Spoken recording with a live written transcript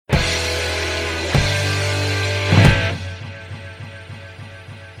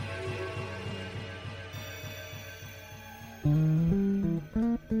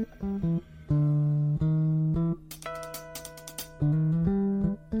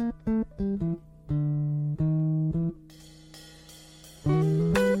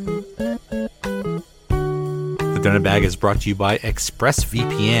Donut Bag is brought to you by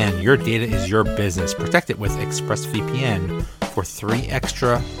ExpressVPN. Your data is your business. Protect it with ExpressVPN. For 3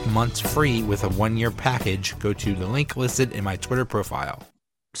 extra months free with a 1-year package, go to the link listed in my Twitter profile.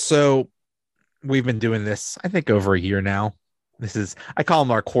 So we've been doing this, I think, over a year now. I call them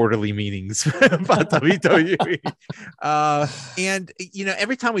our quarterly meetings about WWE. And,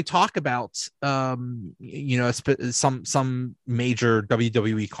 every time we talk about, some major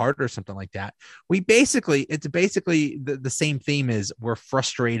WWE card or something like that, it's basically the same theme is we're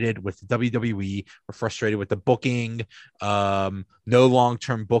frustrated with the WWE. We're frustrated with the booking, no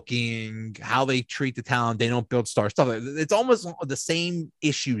long-term booking, how they treat the talent. They don't build stars, stuff. It's almost the same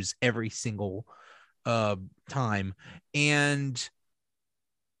issues every single time. And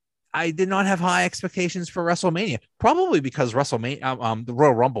I did not have high expectations for WrestleMania, probably because WrestleMania, the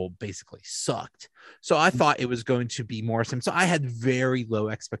Royal Rumble basically sucked. So I thought it was going to be more sim. So I had very low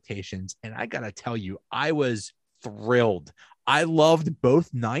expectations, and I gotta tell you, I was thrilled. I loved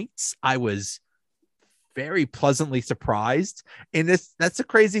both nights. I was very pleasantly surprised. And that's the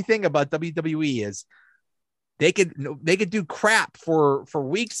crazy thing about WWE is they could do crap for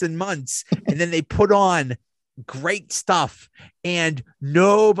weeks and months, and then they put on great stuff, and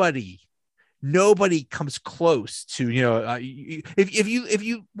nobody comes close to, if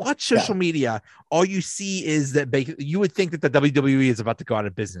you watch social media, all you see is that you would think that the WWE is about to go out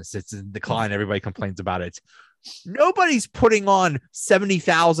of business. It's in decline. Everybody complains about it. Nobody's putting on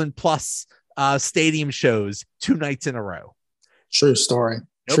 70,000 plus stadium shows 2 nights in a row. True story.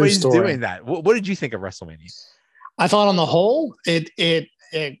 Nobody's doing that. What did you think of WrestleMania? I thought on the whole, it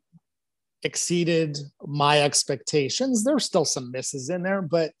exceeded my expectations. There's still some misses in there,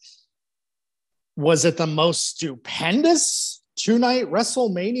 but was it the most stupendous 2-night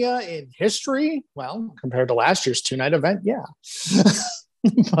WrestleMania in history? Well, compared to last year's 2-night event, yeah.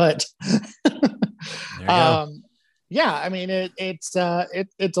 But yeah, I mean,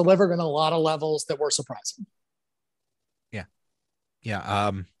 it delivered on a lot of levels that were surprising.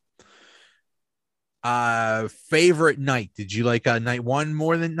 Yeah. Favorite night? Did you like night 1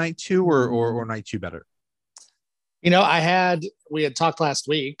 more than night 2, or night 2 better? We had talked last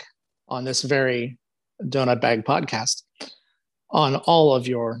week on this very Donut Bag podcast on all of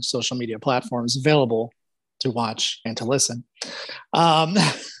your social media platforms available to watch and to listen.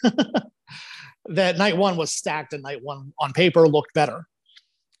 That night 1 was stacked, and night 1 on paper looked better.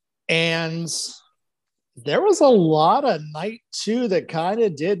 And there was a lot of night 2 that kind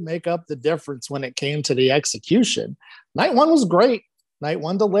of did make up the difference when it came to the execution. Night 1 was great. Night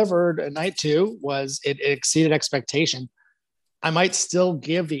 1 delivered, and night 2 it exceeded expectation. I might still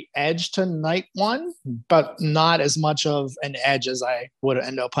give the edge to night 1, but not as much of an edge as I would,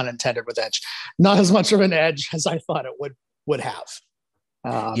 and no pun intended with edge, not as much of an edge as I thought it would have.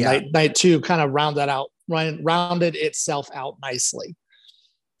 Night 2 kind of rounded itself out nicely.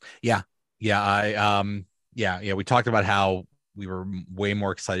 Yeah. We talked about how we were way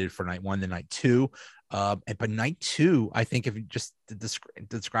more excited for night 1 than night 2. But night 2, I think if you just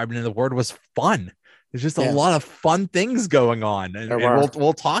describe it in the word, was fun. There's just a lot of fun things going on, and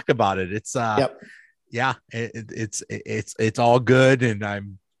we'll talk about it. It's it's all good. And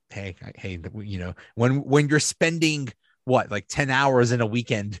I'm when you're spending like 10 hours in a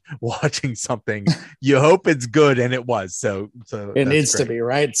weekend watching something, you hope it's good, and it was. So it needs to be,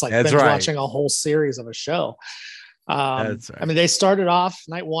 right? It's like binge watching a whole series of a show. That's right. I mean, they started off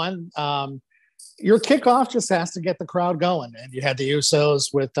night 1. Your kickoff just has to get the crowd going, and you had the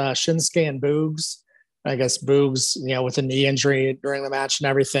Usos with Shinsuke and Boogs. I guess Boogs, with a knee injury during the match and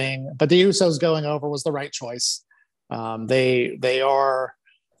everything, but the Usos going over was the right choice. They are,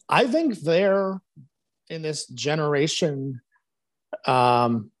 I think they're, in this generation,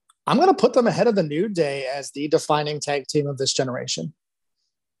 I'm going to put them ahead of the New Day as the defining tag team of this generation.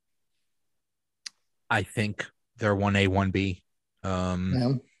 I think they're 1A, 1B.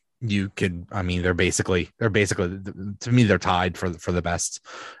 They're basically to me, they're tied for the best.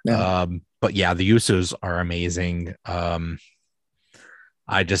 Yeah. But yeah, the Usos are amazing. I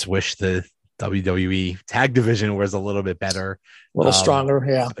just wish the WWE tag division was a little bit better, a little stronger.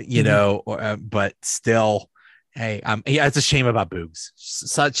 Yeah. But still, hey, it's a shame about Boogs.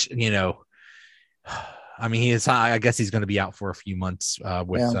 Such, I mean, I guess he's going to be out for a few months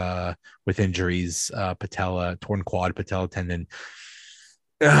with injuries, torn quad, patella tendon.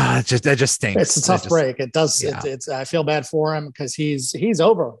 That just stinks. It's a tough break. It does. Yeah. It's I feel bad for him because he's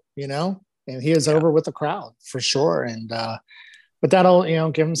over, and he is over with the crowd for sure. And but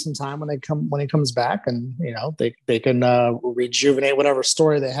that'll give him some time when he comes back, and they can rejuvenate whatever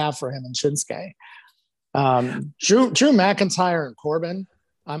story they have for him and Shinsuke. Drew McIntyre and Corbin.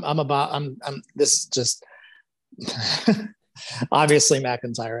 This is just Obviously,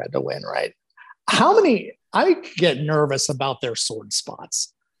 McIntyre had to win, right? I get nervous about their sword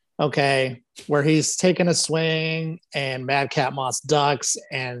spots. Okay. Where he's taking a swing and Madcap Moss ducks,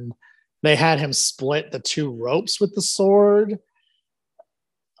 and they had him split the two ropes with the sword.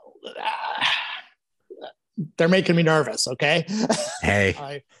 They're making me nervous. Okay.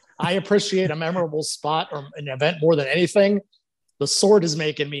 Hey, I appreciate a memorable spot or an event more than anything. The sword is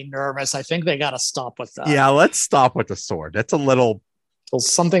making me nervous. I think they got to stop with that. Yeah, let's stop with the sword. That's a little. Well,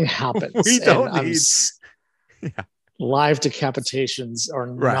 something happens. We don't need. Yeah. Live decapitations are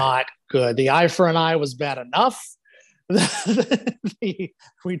not good. The eye for an eye was bad enough.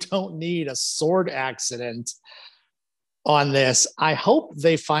 We don't need a sword accident on this. I hope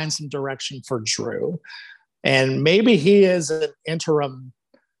they find some direction for Drew. And maybe he is an interim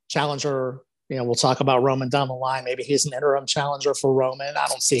challenger. You know, we'll talk about Roman down the line. Maybe he's an interim challenger for Roman. I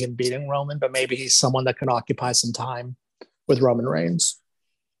don't see him beating Roman, but maybe he's someone that can occupy some time with Roman Reigns.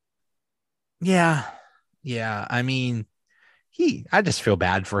 Yeah. I mean, I just feel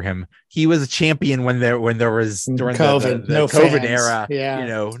bad for him. He was a champion when there was during COVID, the no COVID fans. era. Yeah. You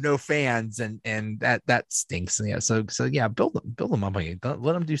know, no fans, and that stinks. Yeah. So yeah, build them up.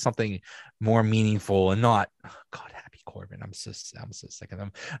 Let him do something more meaningful and not. Oh God, Happy Corbin. I'm so sick of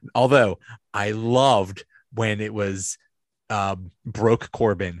them. Although I loved when it was broke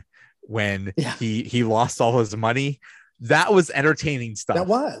Corbin when he lost all his money. That was entertaining stuff. It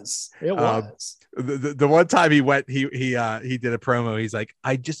was. The one time he went, he did a promo. He's like,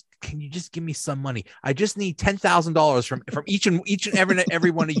 can you just give me some money? I just need $10,000 from each and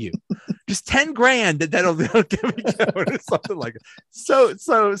every one of you. Just 10 grand that'll give me going or something like it. So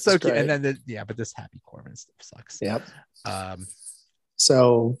cute. And then but this Happy Corbin stuff sucks. Yep.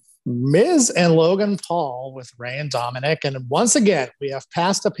 So Miz and Logan Paul with Rey and Dominic. And once again, we have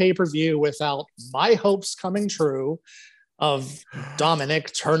passed a pay-per-view without my hopes coming true of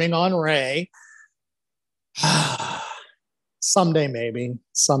Dominic turning on Rey. Someday maybe.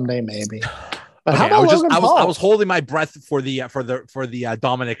 But okay, how about I was holding my breath for the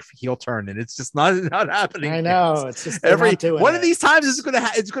Dominic heel turn, and it's just not happening. I know it's just one of these times it's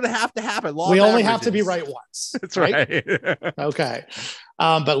gonna have to happen. We only have to be right once. That's right. Okay,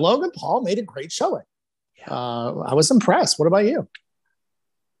 but Logan Paul made a great showing. I was impressed. What about you?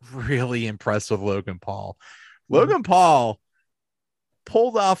 Really impressed with Logan Paul. Logan Paul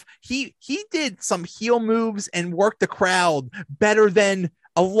pulled off. He did some heel moves and worked the crowd better than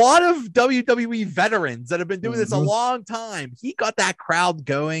a lot of WWE veterans that have been doing this a long time. He got that crowd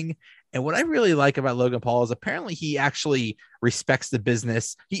going. And what I really like about Logan Paul is apparently he actually respects the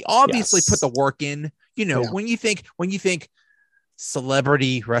business. He obviously put the work in. You know, when you think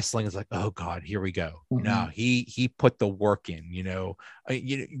celebrity wrestling is like, oh God, here we go. No, he put the work in,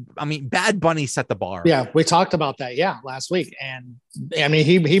 I mean, Bad Bunny set the bar. Yeah. We talked about that. Last week. And I mean,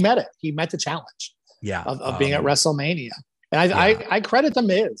 he met it. He met the challenge of being at WrestleMania. And I credit the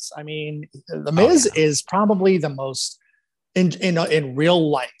Miz. I mean, the Miz is probably the most in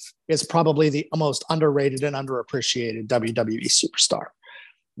real life is probably the most underrated and underappreciated WWE superstar.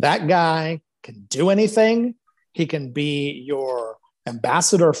 That guy can do anything. He can be your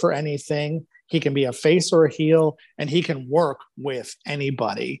ambassador for anything. He can be a face or a heel, and he can work with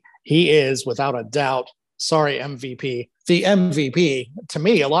anybody. He is, without a doubt, MVP, the MVP to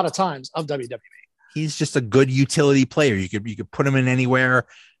me a lot of times of WWE. He's just a good utility player. You could put him in anywhere.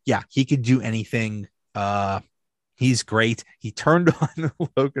 Yeah, he could do anything. He's great. He turned on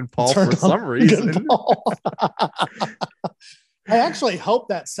Logan Paul for some reason. I actually hope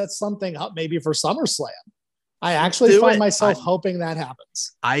that sets something up maybe for SummerSlam. I actually find myself hoping that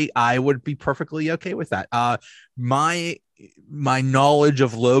happens. I would be perfectly okay with that. My knowledge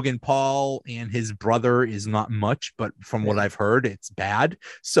of Logan Paul and his brother is not much, but from what I've heard, it's bad.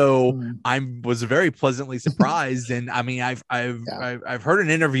 So I was very pleasantly surprised. And I mean, I've heard in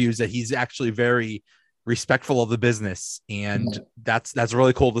interviews that he's actually very respectful of the business, and that's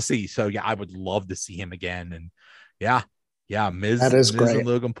really cool to see. So yeah, I would love to see him again. And Miz and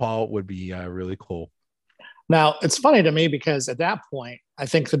Logan Paul would be really cool. Now, it's funny to me because at that point, I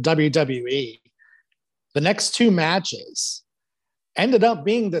think the WWE, the next two matches ended up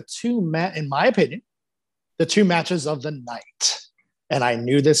being in my opinion, the two matches of the night. And I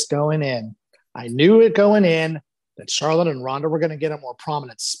knew this going in. I knew it going in that Charlotte and Ronda were going to get a more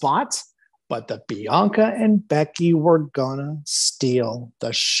prominent spot, but that Bianca and Becky were going to steal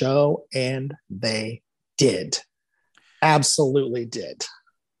the show, and they did. Absolutely did.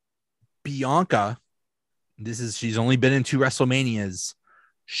 Bianca, she's only been in 2 WrestleManias.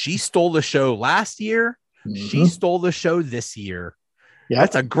 She stole the show last year. She stole the show this year.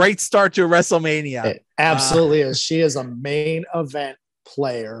 That's a great start to WrestleMania. It absolutely is. She is a main event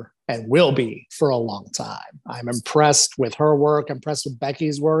player and will be for a long time. I'm impressed with her work, impressed with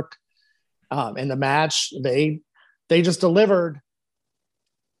Becky's work in the match. They just delivered.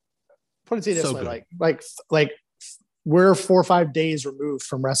 Put it this way, like we're 4 or 5 days removed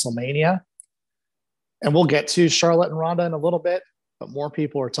from WrestleMania, and we'll get to Charlotte and Ronda in a little bit, but more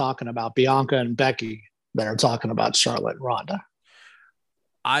people are talking about Bianca and Becky than are talking about Charlotte and Ronda.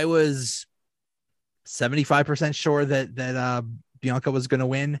 I was 75% sure that Bianca was going to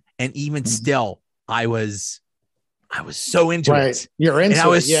win, and even still, I was so into it. You're into it. And I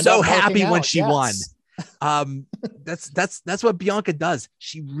was so happy when she won. That's what Bianca does.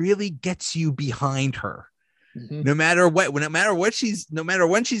 She really gets you behind her. No matter when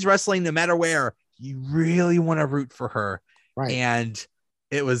she's wrestling, no matter where, you really want to root for her. Right. And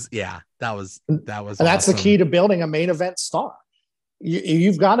it was, that was and that's the key to building a main event star.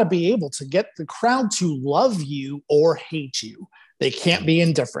 You've got to be able to get the crowd to love you or hate you. They can't be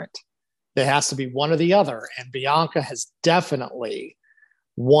indifferent. There has to be one or the other. And Bianca has definitely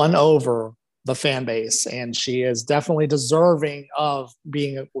won over the fan base, and she is definitely deserving of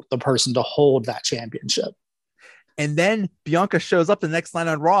being the person to hold that championship. And then Bianca shows up the next night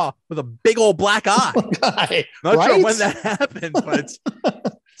on Raw with a big old black eye. Not sure when that happened, but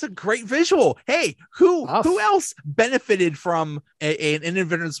it's a great visual. Hey, who else benefited from an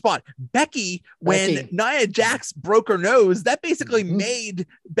inadvertent spot? Becky, when Nia Jax broke her nose, that basically made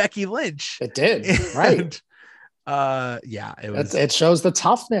Becky Lynch. It did, right? It was. It shows the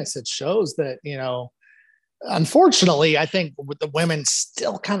toughness. It shows that, unfortunately, I think the women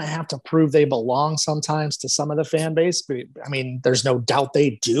still kind of have to prove they belong sometimes to some of the fan base. I mean, there's no doubt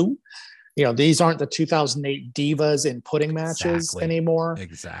they do. These aren't the 2008 divas in pudding matches anymore.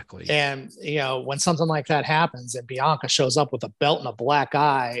 Exactly. And, when something like that happens and Bianca shows up with a belt and a black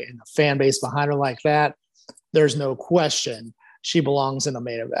eye and the fan base behind her like that, there's no question she belongs in the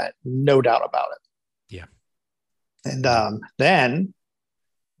main event. No doubt about it. Yeah. And then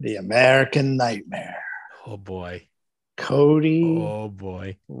the American Nightmare. Oh, boy. Cody. Oh,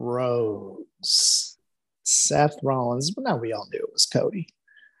 boy. Rhodes. Seth Rollins. But now we all knew it was Cody.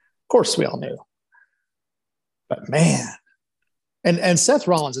 Of course we all knew. But man. And Seth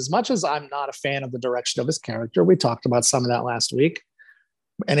Rollins, as much as I'm not a fan of the direction of his character, we talked about some of that last week.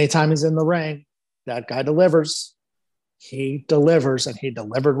 Anytime he's in the ring, that guy delivers. He delivers, and he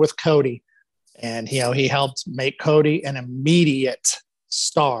delivered with Cody. And, he helped make Cody an immediate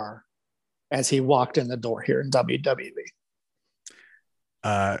star as he walked in the door here in WWE.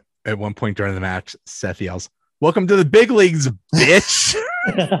 At one point during the match, Seth yells, "Welcome to the big leagues, bitch."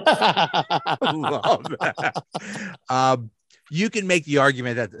 Love that. You can make the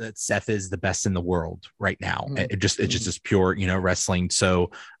argument that Seth is the best in the world right now. It just is pure, wrestling.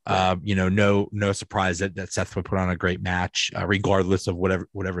 So, no surprise that Seth would put on a great match, regardless of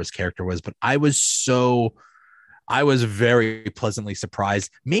whatever his character was. But I was very pleasantly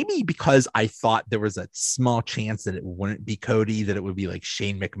surprised, maybe because I thought there was a small chance that it wouldn't be Cody, that it would be like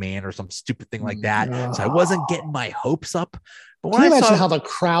Shane McMahon or some stupid thing like that. So I wasn't getting my hopes up. But when Can you imagine how the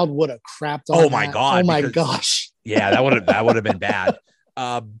crowd would have crapped on my God. Oh my gosh. Yeah, that would have been bad.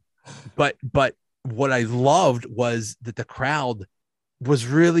 But what I loved was that the crowd was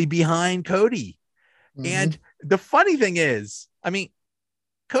really behind Cody. And the funny thing is, I mean,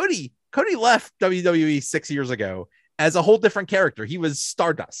 Cody left WWE 6 years ago as a whole different character. He was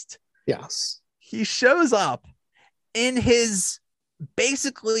Stardust. Yes. He shows up in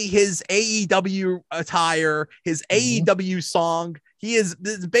basically his AEW attire, his AEW song. He is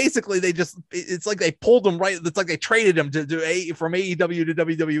basically, it's like they pulled him right. It's like they traded him from AEW to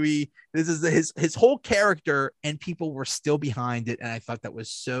WWE. This is his whole character, and people were still behind it. And I thought that was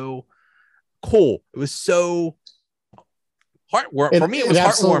so cool. It was so heartwarming. For me, it was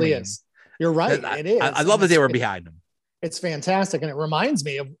heartwarming. Is. You're right. It is. I love that they were behind him. It's fantastic. And it reminds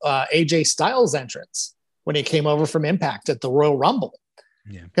me of AJ Styles' entrance when he came over from Impact at the Royal Rumble.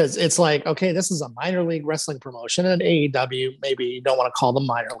 Yeah. Because it's like, okay, this is a minor league wrestling promotion, and AEW, maybe you don't want to call them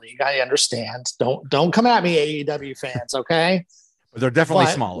minor league. I understand. Don't come at me, AEW fans, okay? But they're definitely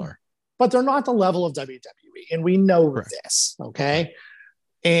smaller. But they're not the level of WWE, and we know this, okay?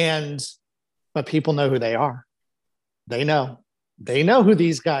 But people know who they are. They know who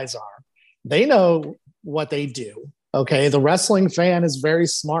these guys are. They know what they do, okay? The wrestling fan is very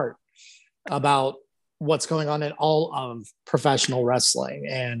smart about what's going on in all of professional wrestling,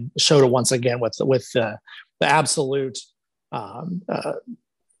 and showed it once again with the absolute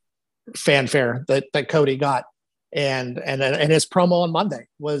fanfare that Cody got, and his promo on Monday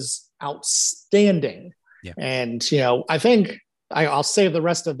was outstanding. Yeah. And I think I'll save the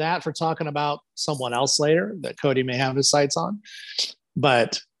rest of that for talking about someone else later that Cody may have his sights on.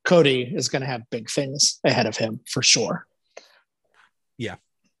 But Cody is going to have big things ahead of him for sure. Yeah.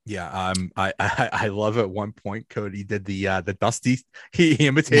 Yeah. I love at one point Cody did the Dusty. He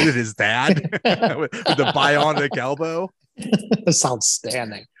imitated his dad with the bionic elbow. It's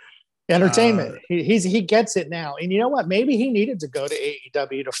outstanding. Entertainment. He gets it now. And you know what? Maybe he needed to go to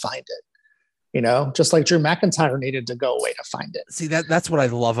AEW to find it. You know, just like Drew McIntyre needed to go away to find it. See, that's what I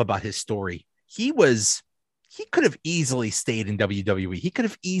love about his story. He could have easily stayed in WWE. He could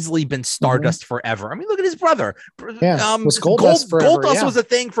have easily been Stardust forever. I mean, look at his brother. Yeah, was Goldust forever. Goldust was a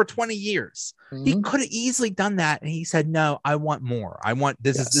thing for 20 years. Mm-hmm. He could have easily done that, and he said, "No, I want more. I want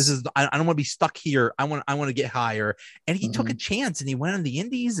this. Yes. I don't want to be stuck here. I want to get higher." And he took a chance, and he went on the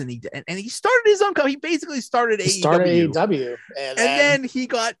Indies, and he started his own company. He basically started AEW, and then he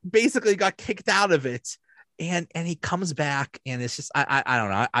got kicked out of it. And he comes back, and it's just I don't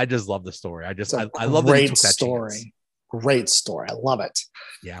know. I just love the story. I love that he took that chance. Great story. I love it.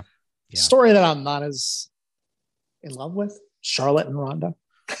 Yeah. Story that I'm not as in love with, Charlotte and Ronda.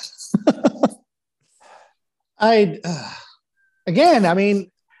 I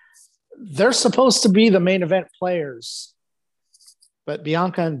mean, they're supposed to be the main event players, but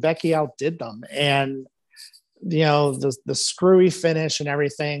Bianca and Becky outdid them, and you know, the screwy finish and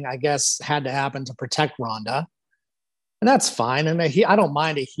everything, I guess, had to happen to protect Ronda. And that's fine. And I don't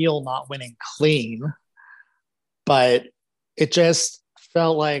mind a heel not winning clean, but it just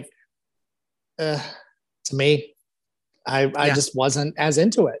felt like, to me, I just wasn't as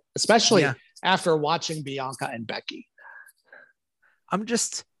into it, especially after watching Bianca and Becky. I'm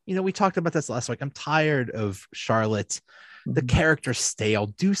just, we talked about this last week. I'm tired of Charlotte. The character's stale.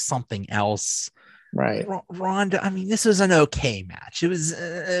 Do something else. Right. Ronda, I mean, this was an okay match. It was,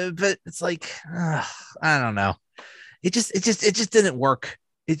 but it's like, I don't know. It just didn't work.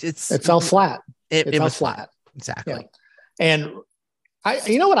 It fell flat. It fell flat. Exactly. Yeah. And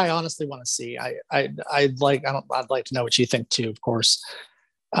you know what I honestly want to see? I'd like to know what you think too, of course.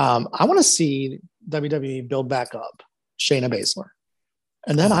 I want to see WWE build back up Shayna Baszler.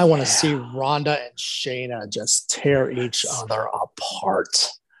 And then I want to see Ronda and Shayna just tear each other apart.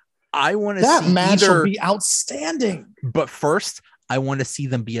 I want to that see match will be outstanding. But first, I want to see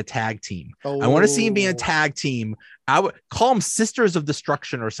them be a tag team. I want to see them be a tag team. I would call them Sisters of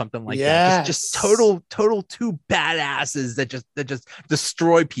Destruction or something like that. Just total two badasses that just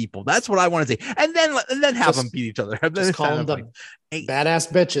destroy people. That's what I want to see. And then have them beat each other. Just call them badass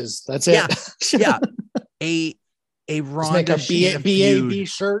bitches. That's it. Yeah. A Ronda just make a BAB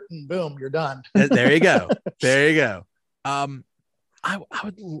shirt and boom, you're done. There you go.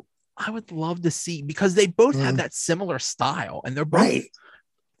 I would love to see, because they both have that similar style, and they're both right.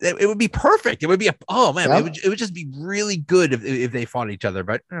 It would be perfect. It would be it would just be really good if they fought each other.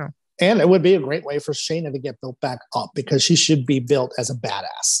 But and it would be a great way for Shayna to get built back up, because she should be built as a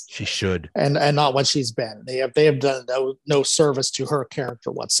badass. She should, and not what she's been. They have done no service to her character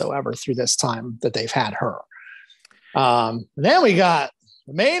whatsoever through this time that they've had her. Then we got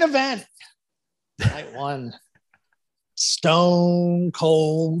the main event, night one. Stone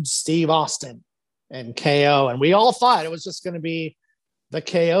Cold Steve Austin and KO. And we all thought it was just going to be the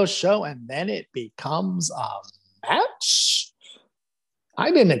KO show, and then it becomes a match.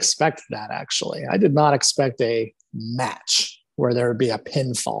 I didn't expect that, actually. I did not expect a match where there would be a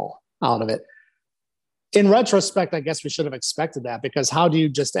pinfall out of it. In retrospect, I guess we should have expected that, because how do you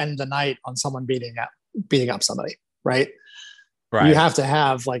just end the night on someone beating up somebody, right? Right. You have to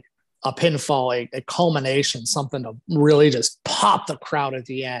have like a pinfall, a culmination, something to really just pop the crowd at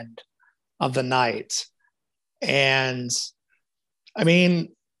the end of the night. And I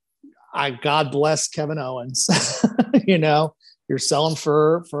mean, God bless Kevin Owens. You're selling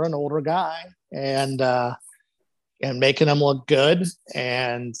for an older guy and making him look good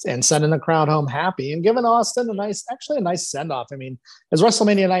and sending the crowd home happy and giving Austin a nice send off. I mean, his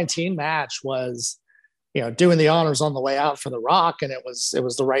WrestleMania 19 match was, doing the honors on the way out for The Rock, and it was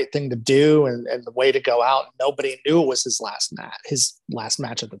the right thing to do and the way to go out. Nobody knew it was his last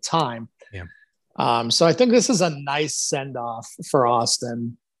match at the time. Yeah. So I think this is a nice send off for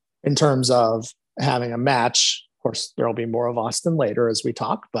Austin in terms of having a match. Of course, there will be more of Austin later as we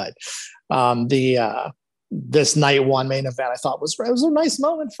talk, but this night one main event I thought was a nice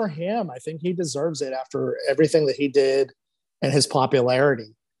moment for him. I think he deserves it after everything that he did and his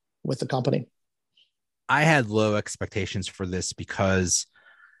popularity with the company. I had low expectations for this, because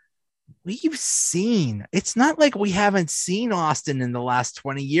it's not like we haven't seen Austin in the last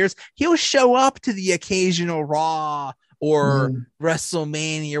 20 years. He'll show up to the occasional Raw or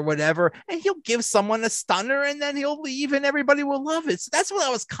WrestleMania or whatever, and he'll give someone a stunner and then he'll leave and everybody will love it. So that's what I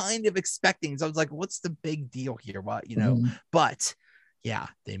was kind of expecting. So I was like, what's the big deal here? What, but yeah,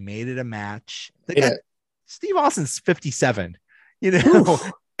 they made it a match. They got Steve Austin's 57, and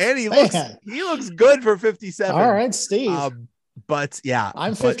he looks good for 57. All right, Steve. But yeah,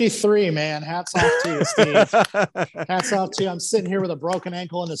 I'm 53, man. Hats off to you, Steve. Hats off to you. I'm sitting here with a broken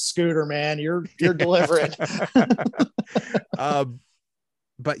ankle and a scooter, man. You're delivering.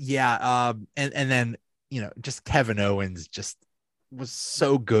 But yeah, and then just Kevin Owens just was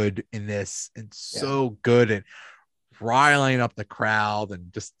so good in this, and so good at riling up the crowd,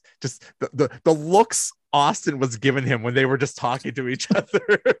 and just the looks Austin was giving him when they were just talking to each other.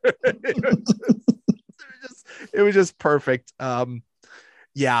 It was just perfect. It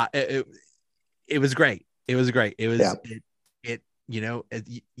was great. It was great. It was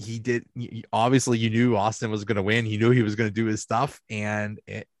he did. Obviously, you knew Austin was going to win. He knew he was going to do his stuff, and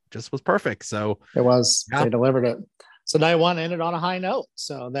it just was perfect. So it was. They delivered it. So night one ended on a high note.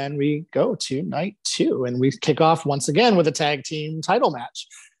 So then we go to night two, and we kick off once again with a tag team title match.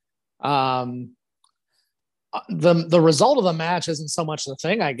 The result of the match isn't so much the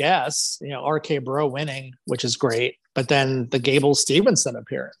thing, I guess. RK Bro winning, which is great, but then the Gable Stevenson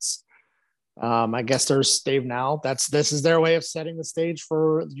appearance. I guess they've now this is their way of setting the stage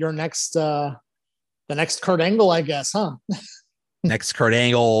for your next the next Kurt Angle, I guess, huh? Next Kurt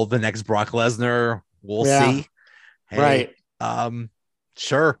Angle, the next Brock Lesnar. We'll see. Hey, right.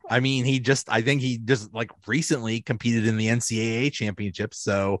 Sure. I mean, I think he just like recently competed in the NCAA championship.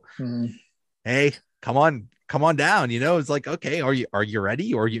 So hey, come on down. It's like, okay, are you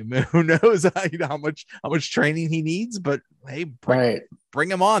ready? Or who knows how much training he needs, but hey,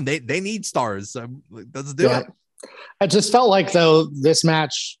 bring him on. They need stars. So let's do it. I just felt like though this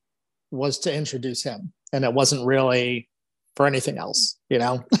match was to introduce him, and it wasn't really for anything else,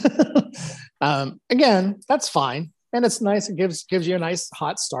 again, that's fine. And it's nice. It gives you a nice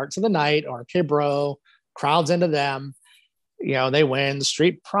hot start to the night. RK Bro, crowds into them. They win. The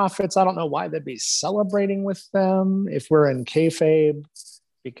Street Profits, I don't know why they'd be celebrating with them if we're in kayfabe,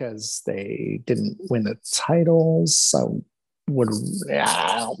 because they didn't win the titles. So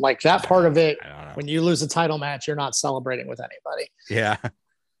I don't like that part of it. When you lose a title match, you're not celebrating with anybody. Yeah.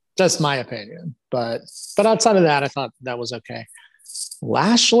 Just my opinion. But outside of that, I thought that was okay.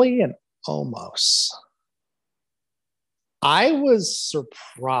 Lashley and Omos. I was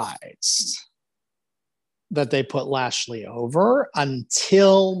surprised that they put Lashley over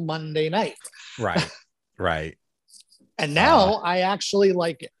until Monday night. Right. And now I actually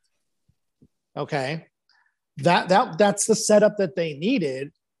like it. Okay. That's the setup that they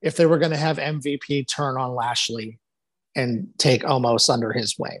needed if they were going to have MVP turn on Lashley and take Omos under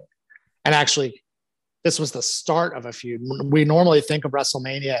his wing. And actually, this was the start of a feud. We normally think of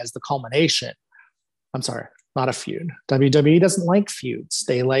WrestleMania as the culmination. I'm sorry, not a feud. WWE doesn't like feuds.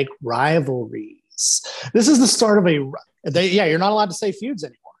 They like rivalries. This is the start of you're not allowed to say feuds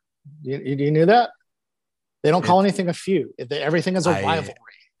anymore. You knew that? They don't call anything a feud. Everything is a rivalry.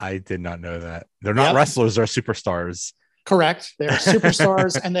 I did not know that. They're not wrestlers, they're superstars. Correct. They are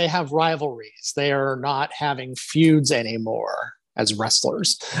superstars and they have rivalries. They are not having feuds anymore as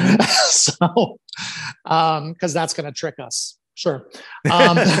wrestlers. So, because that's going to trick us. Sure.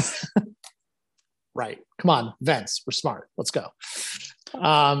 Right. Come on, Vince. We're smart. Let's go.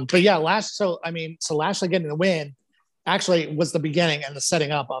 But yeah, Lashley getting the win actually was the beginning and the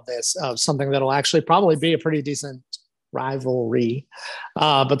setting up of this, of something that'll actually probably be a pretty decent rivalry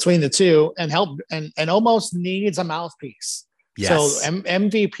between the two, and almost needs a mouthpiece. Yes. So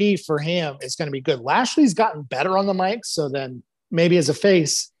MVP for him is going to be good. Lashley's gotten better on the mic, so then maybe as a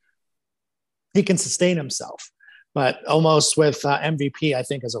face, he can sustain himself. But almost with MVP, I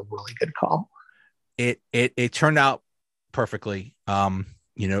think is a really good call. It turned out perfectly.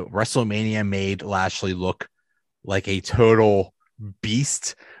 WrestleMania made Lashley look like a total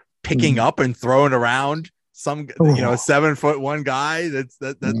beast, picking up and throwing around some, 7'1" guy that's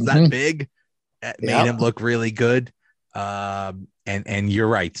that big. It made him look really good. And you're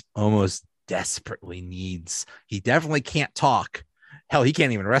right, almost desperately needs. He definitely can't talk. Hell, he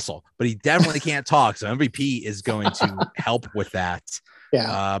can't even wrestle, but he definitely can't talk. So MVP is going to help with that.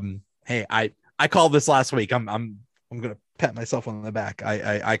 Yeah. Hey, I called this last week. I'm gonna pat myself on the back.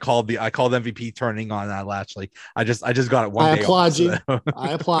 I called MVP turning on that Lashley. I just got it one day. I applaud you.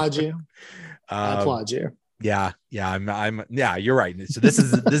 I applaud you. I applaud you. Yeah. I'm you're right. So this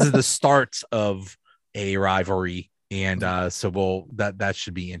is the start of a rivalry, and so that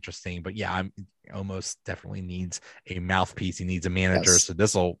should be interesting. But yeah, I'm almost definitely needs a mouthpiece. He needs a manager. Yes. So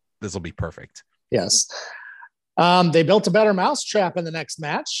this will be perfect. Yes. They built a better mousetrap in the next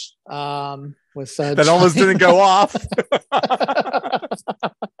match. With that almost didn't go off.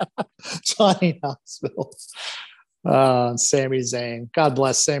 Johnny Knoxville. Sami Zayn. God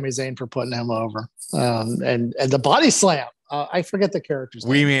bless Sami Zayn for putting him over. And the body slam. I forget the character's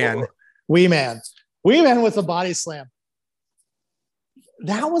name. Wee Man with the body slam.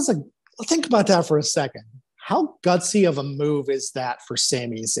 That was think about that for a second. How gutsy of a move is that for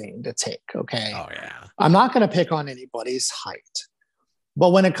Sami Zayn to take? Okay. Oh yeah. I'm not going to pick on anybody's height,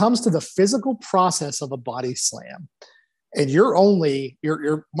 but when it comes to the physical process of a body slam, and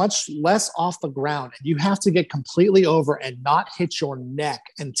you're much less off the ground, and you have to get completely over and not hit your neck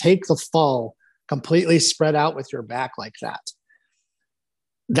and take the fall completely spread out with your back like that.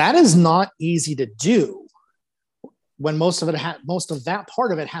 That is not easy to do when most of that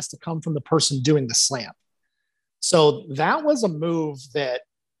part of it has to come from the person doing the slam. So that was a move that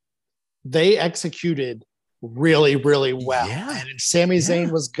they executed really, really well. Yeah. And Sami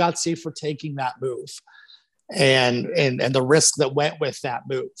Zayn was gutsy for taking that move and the risk that went with that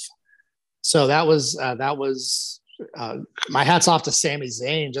move. So that was my hat's off to Sami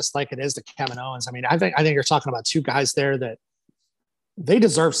Zayn, just like it is to Kevin Owens. I mean, I think you're talking about two guys there that they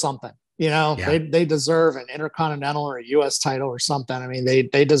deserve something. They deserve an Intercontinental or a U.S. title or something. I mean,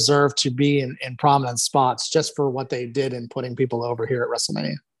 they deserve to be in prominent spots just for what they did in putting people over here at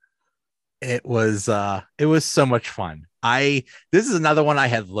WrestleMania. It was so much fun. This is another one I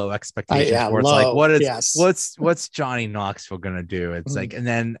had low expectations for. It's like, what's Johnny Knoxville gonna do? It's like, and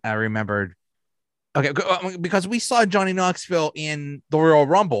then I remembered, okay, because we saw Johnny Knoxville in the Royal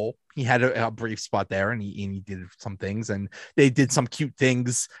Rumble. He had a brief spot there, and he did some things, and they did some cute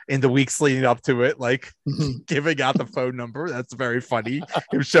things in the weeks leading up to it, like giving out the phone number. That's very funny.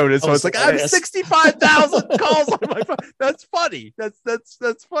 Him showing his phone. It's like, I have 65,000 calls on my phone. That's funny.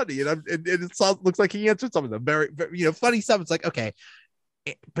 That's funny. And it looks like he answered some of them. Very, very, funny stuff. It's like, okay,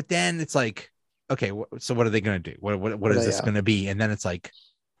 but then it's like, okay, so what are they going to do? What is this going to be? And then it's like,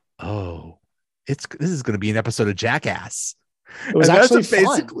 oh, this is going to be an episode of Jackass. It was actually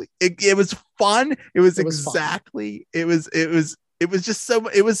basically fun. It was fun. It was exactly. Fun. It was just so.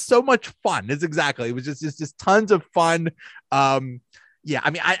 It was so much fun. It was just tons of fun. Yeah. I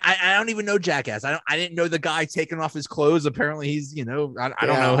mean, I don't even know Jackass. I didn't know the guy taking off his clothes. Apparently, he's I don't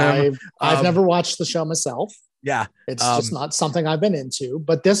know him. I've never watched the show myself. Yeah, it's just not something I've been into.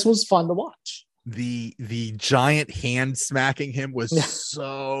 But this was fun to watch. The giant hand smacking him was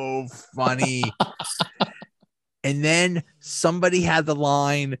so funny. And then somebody had the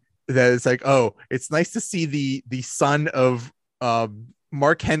line that it's like, oh, it's nice to see the son of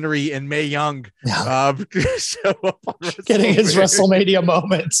Mark Henry and Mae Young show up on getting his WrestleMania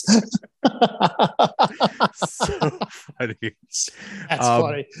moments. So funny. That's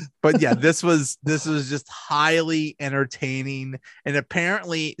funny. But yeah, this was just highly entertaining. And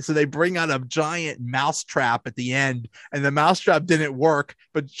apparently, so they bring out a giant mousetrap at the end, and the mousetrap didn't work,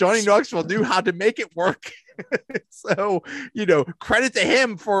 but Johnny Knoxville knew how to make it work. So, credit to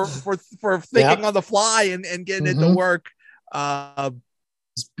him for thinking on the fly and getting it to work.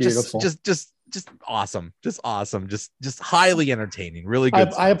 It's beautiful. Just awesome. Just highly entertaining. Really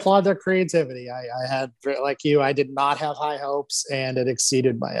good. I applaud their creativity. I had, like you, I did not have high hopes, and it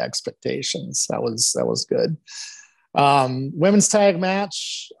exceeded my expectations. That was good. Women's tag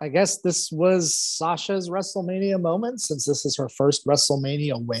match. I guess this was Sasha's WrestleMania moment, since this is her first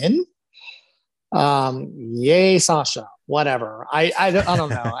WrestleMania win. Yay, Sasha. Whatever. I don't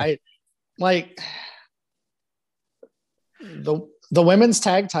know. I like the women's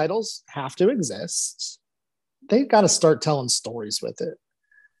tag titles have to exist. They've got to start telling stories with it.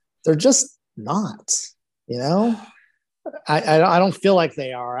 They're just not, I don't feel like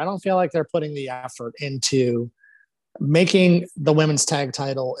they are. I don't feel like they're putting the effort into making the women's tag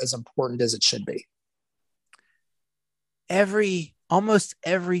title as important as it should be. Almost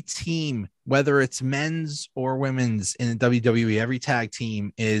every team, whether it's men's or women's in the WWE, every tag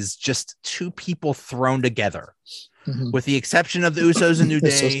team is just two people thrown together. With the exception of the Usos and New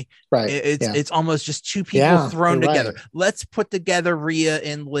Day, it's almost just two people thrown together. Right. Let's put together Rhea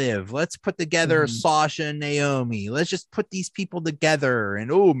and Liv. Let's put together Sasha and Naomi. Let's just put these people together,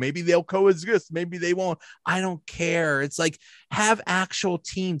 and maybe they'll coexist, maybe they won't. I don't care. It's like, have actual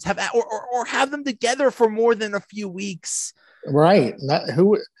teams, or have them together for more than a few weeks. Right.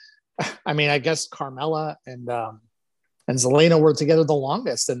 I guess Carmella and Zelina were together the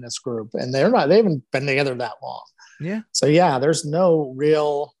longest in this group, and they haven't been together that long. Yeah. So there's no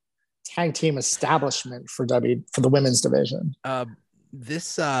real tag team establishment for the women's division.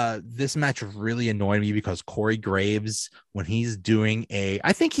 This match really annoyed me because Corey Graves, when he's doing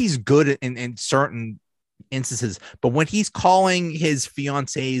I think he's good in certain instances. But when he's calling his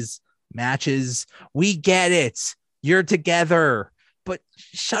fiance's matches, we get it. You're together. But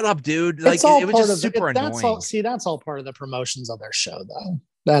shut up, dude. Like, it was just super annoying. That's all part of the promotions of their show, though.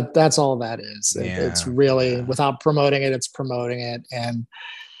 That's all that is. It's really, without promoting it, it's promoting it. And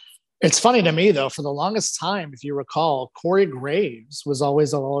it's funny to me, though, for the longest time, if you recall, Corey Graves was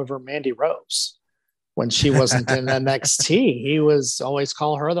always all over Mandy Rose when she wasn't in NXT. He was always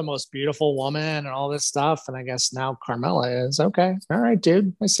call her the most beautiful woman and all this stuff. And I guess now Carmella is okay. All right,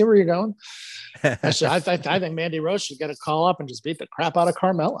 dude. I see where you're going. I think Mandy Rose should get a call up and just beat the crap out of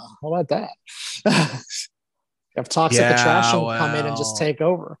Carmella. How about that? Have Toxic Attraction come in and just take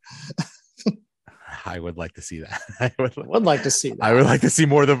over. I would like to see that. I would like to see that. I would like to see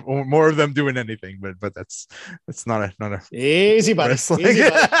more of them doing anything, but that's not a easy, buddy. Easy,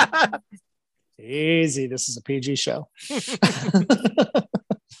 buddy. Easy. This is a PG show.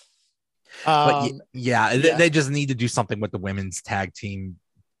 But they just need to do something with the women's tag team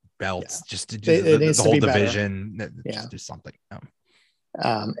belts, just to do the whole division. Just do something.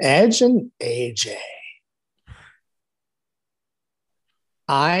 Edge and AJ.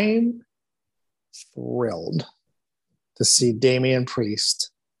 I'm thrilled to see Damian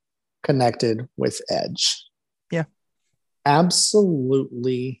Priest connected with Edge. Yeah.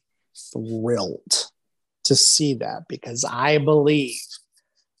 Absolutely thrilled to see that, because I believe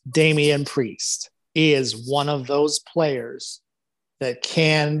Damian Priest is one of those players that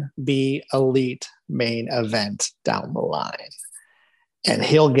can be elite main event down the line. And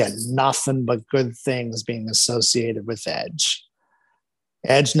he'll get nothing but good things being associated with Edge.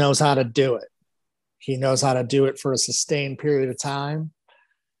 Edge knows how to do it. He knows how to do it for a sustained period of time.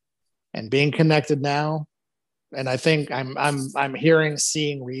 And being connected now, and I think I'm hearing,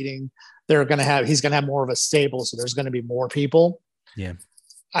 seeing, reading, he's going to have more of a stable, so there's going to be more people. Yeah.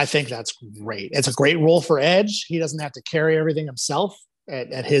 I think that's great. It's a great role for Edge. He doesn't have to carry everything himself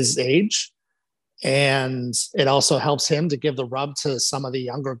at his age. And it also helps him to give the rub to some of the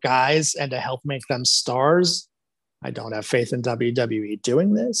younger guys and to help make them stars. I don't have faith in WWE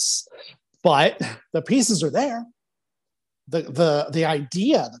doing this, but the pieces are there. The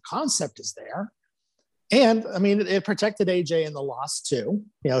idea, the concept is there. And I mean, it protected AJ in the loss too.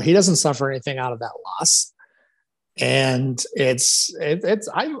 You know, he doesn't suffer anything out of that loss. And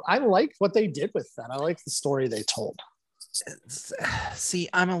I like what they did with that. I like the story they told. See,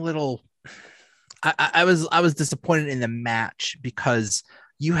 I'm a little, I was disappointed in the match, because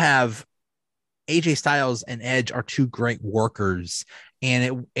you have AJ Styles and Edge are two great workers,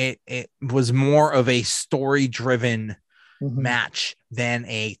 and it was more of a story driven match than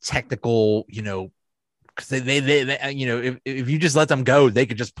a technical, because they if you just let them go, they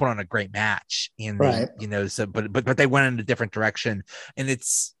could just put on a great match, and right. But they went in a different direction, and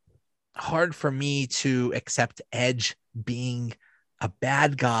it's hard for me to accept Edge being a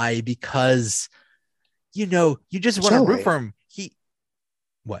bad guy, because you just want to root for him.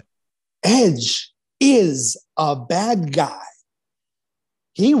 What? Edge is a bad guy.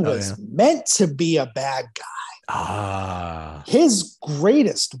 He was meant to be a bad guy. His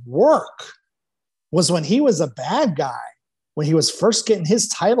greatest work was when he was a bad guy, when he was first getting his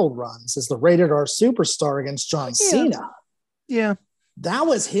title runs as the Rated R Superstar against John Cena. Yeah. That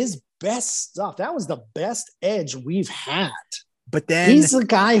was his best stuff. That was the best Edge we've had. But then he's a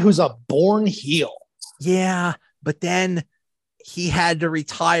guy who's a born heel. Yeah, but then he had to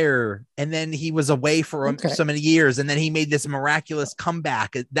retire, and then he was away for so many years, and then he made this miraculous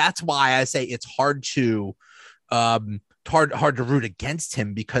comeback. That's why I say it's hard to root against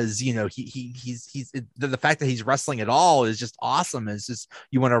him, because he's the fact that he's wrestling at all is just awesome. It's just,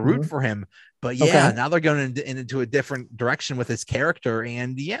 you want to root for him. But now they're going into a different direction with his character,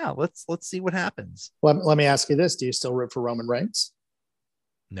 and let's see what happens. Let me ask you this: do you still root for Roman Reigns?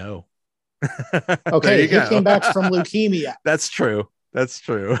 No. Okay, he came back from leukemia. That's true.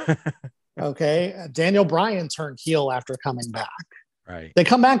 Okay, Daniel Bryan turned heel after coming back. Right. They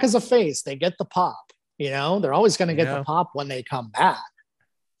come back as a face. They get the pop. They're always going to get the pop when they come back,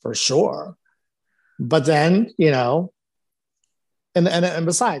 for sure. But then, and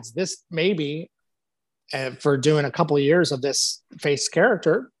besides this, maybe for doing a couple of years of this face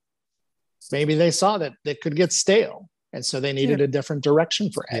character, maybe they saw that it could get stale, and so they needed a different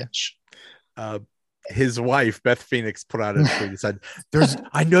direction for Edge. His wife Beth Phoenix put out a tweet and said,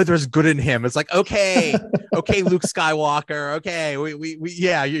 I know there's good in him. It's like, okay, Luke Skywalker, okay,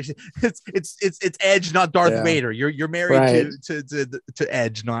 it's Edge, not Darth Vader. You're married to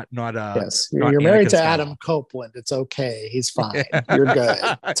Edge, not yes, you're married to Adam Copeland. It's okay, he's fine. You're good.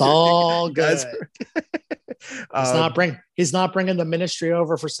 It's all good. He's not bringing the ministry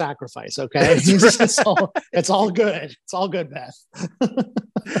over for sacrifice. Okay. It's all good. It's all good, Beth.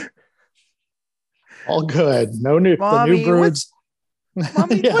 All good. Mommy, the new broods.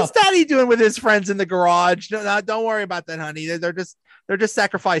 Mommy, what's Daddy doing with his friends in the garage? No, don't worry about that, honey. They're just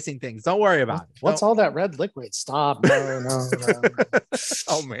sacrificing things. Don't worry about it. What's all that red liquid? Stop. No.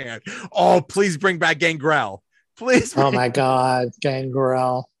 Oh man. Oh, please bring back Gangrel. Please. Oh my God,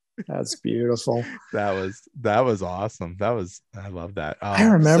 Gangrel. That's beautiful. That was awesome. I love that. I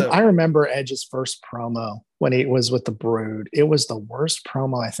remember Edge's first promo when he was with the Brood. It was the worst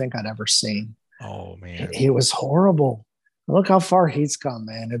promo I think I'd ever seen. Oh man, he was horrible. Look how far he's come,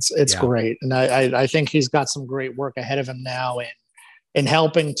 man. It's great, and I think he's got some great work ahead of him now in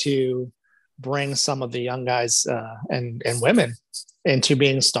helping to bring some of the young guys and women into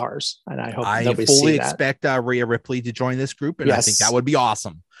being stars. And I hope I fully expect Rhea Ripley to join this group, and I think that would be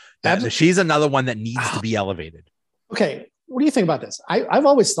awesome. She's another one that needs to be elevated. Okay, what do you think about this? I've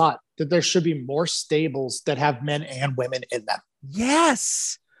always thought that there should be more stables that have men and women in them.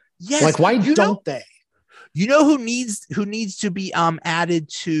 Yes. Like, why don't they? You know who needs to be added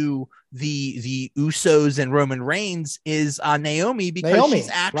to the Usos and Roman Reigns is Naomi, because she's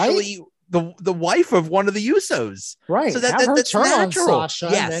actually the wife of one of the Usos. Right. So that's turn natural. On Sasha,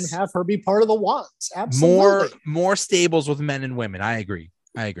 and then have her be part of the ones. Absolutely. More stables with men and women. I agree.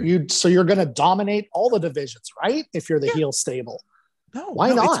 So you're going to dominate all the divisions, right? If you're the heel stable.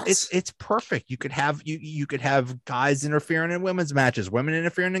 Why not? It's perfect. You could have guys interfering in women's matches, women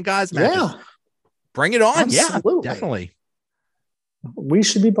interfering in guys' matches. Yeah. Bring it on. Absolutely. Yeah, definitely. We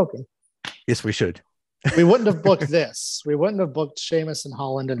should be booking. Yes, we should. We wouldn't have booked this. We wouldn't have booked Sheamus and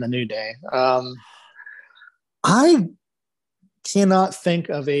Holland in the New Day. I cannot think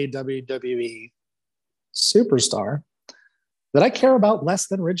of a WWE superstar that I care about less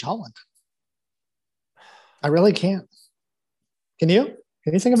than Ridge Holland. I really can't. Can you?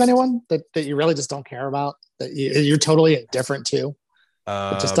 Can you think of anyone that you really just don't care about, that you're totally indifferent to?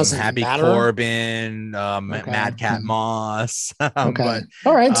 It just doesn't Happy matter. Corbin, Madcap Moss. Okay.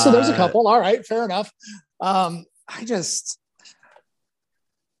 All right. So there's a couple. All right. Fair enough.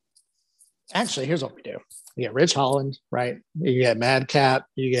 Actually, here's what we do. You get Ridge Holland, right? You get Madcap,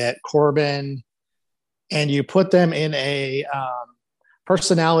 you get Corbin, and you put them in a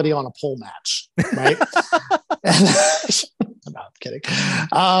personality on a pole match, right? I'm not kidding.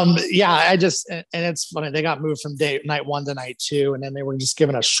 And it's funny. They got moved from night 1 to night 2, and then they were just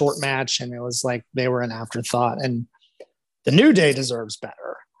given a short match, and it was like they were an afterthought. And the New Day deserves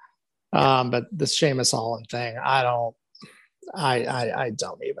better. But the Sheamus Holland thing, I don't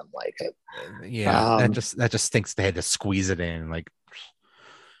even like it. Yeah, that just stinks. They had to squeeze it in, like.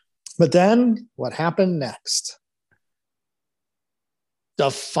 But then what happened next?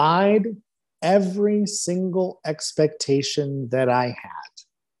 Defied every single expectation that I had.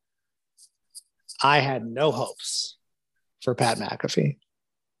 I had no hopes for Pat McAfee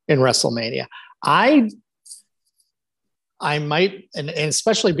in WrestleMania. I might, and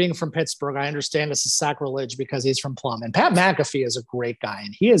especially being from Pittsburgh, I understand this is sacrilege because he's from Plum. And Pat McAfee is a great guy,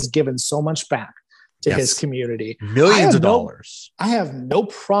 and he has given so much back to his community. Millions of dollars. I have no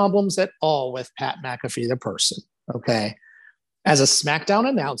problems at all with Pat McAfee, the person. Okay. As a SmackDown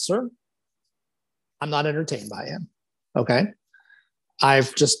announcer, I'm not entertained by him. Okay.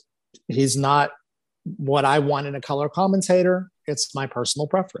 He's not what I want in a color commentator. It's my personal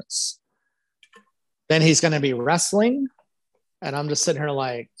preference. Then he's going to be wrestling. And I'm just sitting here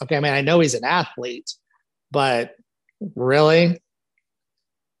like, okay, I mean, I know he's an athlete, but really,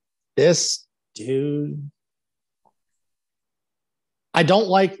 this dude, I don't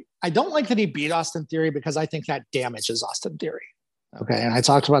like that he beat Austin Theory, because I think that damages Austin Theory. Okay. And I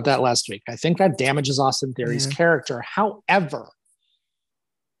talked about that last week. I think that damages Austin Theory's character. However,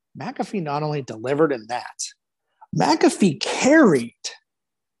 McAfee not only delivered in that, McAfee carried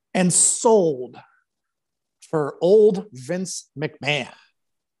and sold for old Vince McMahon.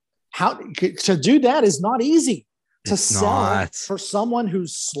 How to do that is not easy. To sell for someone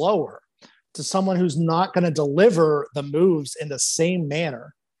who's slower, to someone who's not going to deliver the moves in the same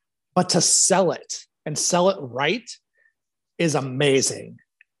manner, but to sell it and sell it right is amazing.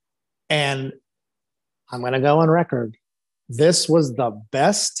 And I'm going to go on record. This was the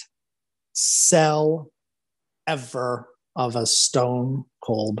best sell ever of a Stone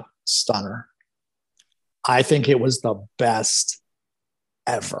Cold Stunner. I think it was the best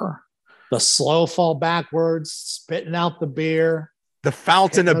ever. The slow fall backwards, spitting out the beer. The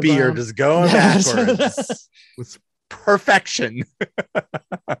fountain of beer just going backwards with perfection.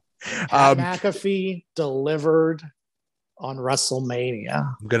 McAfee delivered on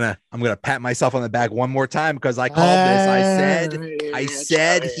WrestleMania. I'm gonna pat myself on the back one more time because I called this. I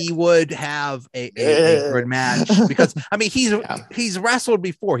said he would have a good match because I mean he's wrestled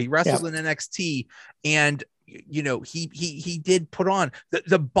before. He wrestled in NXT, and you know he did put on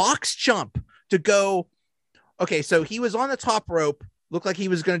the box jump to go. Okay, so he was on the top rope, looked like he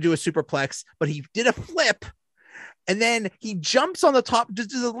was going to do a superplex, but he did a flip. And then he jumps on the top,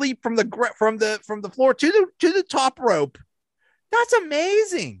 just a leap from the floor to the top rope. That's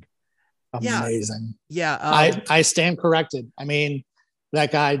amazing. Amazing. Yeah. I stand corrected. I mean,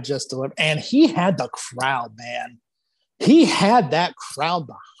 that guy just delivered, and he had the crowd, man. He had that crowd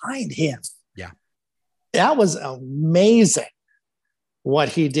behind him. Yeah. That was amazing what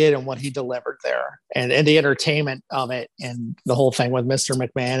he did and what he delivered there, and the entertainment of it, and the whole thing with Mr.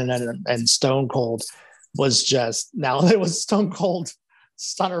 McMahon and Stone Cold. Was just now it was Stone Cold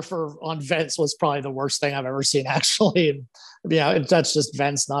stunner on Vince was probably the worst thing I've ever seen, actually. And that's just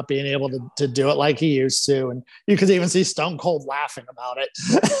Vince not being able to do it like he used to. And you could even see Stone Cold laughing about it.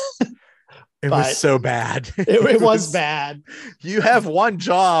 It was so bad. It was bad. You have one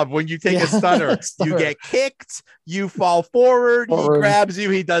job when you take a stunner. You get kicked, you fall forward, he grabs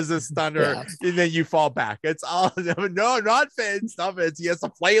you, he does a stunner, and then you fall back. It's all no, not Vince. Not Vince. He has to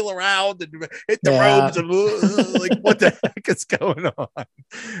flail around and hit the ropes and like what the heck is going on?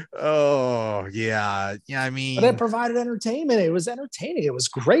 Oh yeah. Yeah, I mean, but it provided entertainment. It was entertaining. It was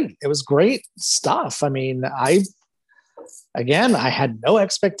great. It was great stuff. I mean, I had no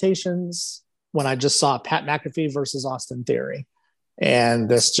expectations when I just saw Pat McAfee versus Austin Theory. And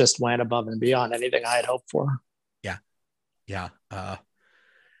this just went above and beyond anything I had hoped for. Yeah. Yeah. I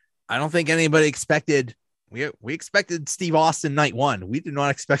don't think anybody expected, we expected Steve Austin night 1. We did not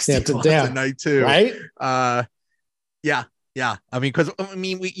expect Steve Austin night 2. Right. Yeah. I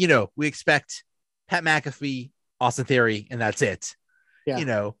mean, we expect Pat McAfee, Austin Theory, and that's it.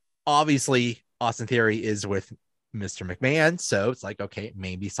 Yeah. Obviously Austin Theory is with Mr. McMahon, so it's like, okay,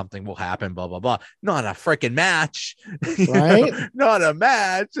 maybe something will happen, blah blah blah. Not a freaking match, right? Not a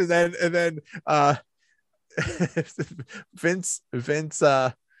match. And then Vince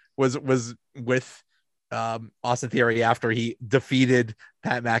was with Austin Theory after he defeated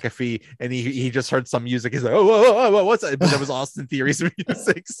Pat McAfee, and he just heard some music. He's like, oh, what's that? But that was Austin Theory's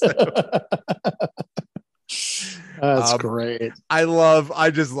music. So. That's great.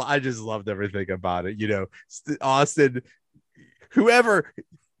 I just loved everything about it. Austin, whoever,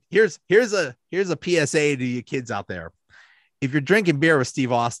 here's a PSA to you kids out there. If you're drinking beer with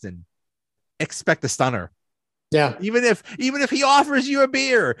Steve Austin, expect a stunner. Yeah. Even if he offers you a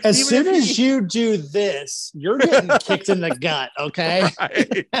beer, as soon as you do this, you're getting kicked in the gut. Okay.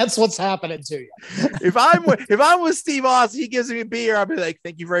 Right. That's what's happening to you. If I'm with Steve Austin, he gives me a beer, I'll be like,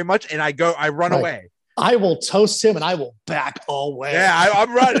 thank you very much. And I run away. I will toast him and I will back away. Yeah,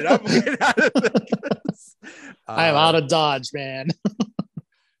 I'm running. I'm getting out of this. I'm out of Dodge, man.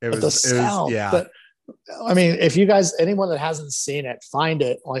 Yeah. But, I mean, if you guys, anyone that hasn't seen it, find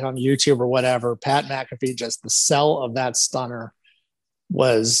it like on YouTube or whatever. Pat McAfee, just the sell of that stunner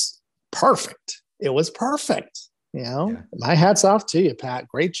was perfect. It was perfect. My hat's off to you, Pat.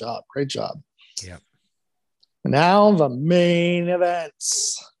 Great job. Yeah. Now the main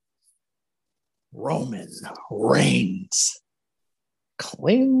events. Roman Reigns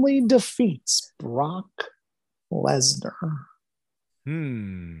cleanly defeats Brock Lesnar.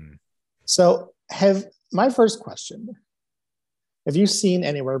 So my first question, have you seen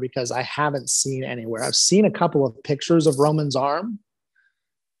anywhere, because I haven't seen anywhere, I've seen a couple of pictures of Roman's arm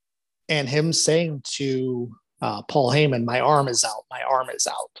and him saying to Paul Heyman, my arm is out.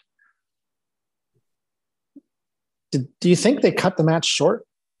 Do you think they cut the match short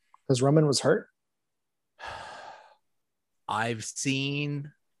because Roman was hurt? I've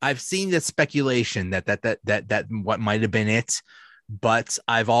seen the speculation that what might have been it, but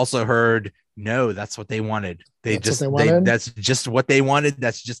I've also heard no, that's what they wanted. That's just what they wanted.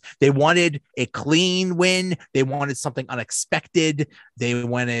 They wanted a clean win. They wanted something unexpected. They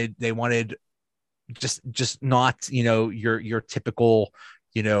wanted just not, your typical,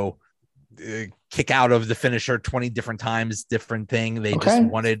 kick out of the finisher 20 different times, different thing. They just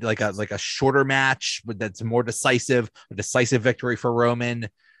wanted like a shorter match that's more decisive, a decisive victory for Roman.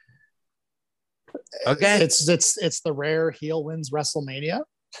 Okay. It's the rare heel wins WrestleMania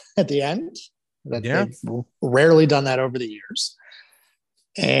at the end. They've rarely done that over the years.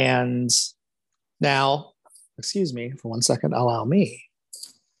 And now, excuse me for 1 second, allow me.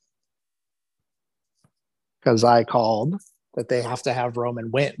 Because I called that they have to have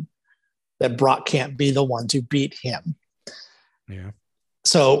Roman win. That Brock can't be the one to beat him. Yeah.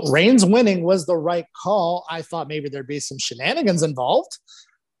 So Reigns winning was the right call. I thought maybe there'd be some shenanigans involved.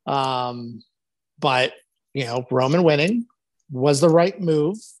 But, Roman winning was the right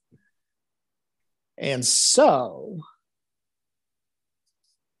move. And so,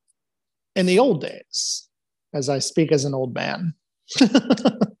 in the old days, as I speak as an old man,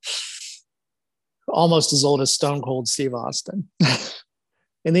 almost as old as Stone Cold Steve Austin,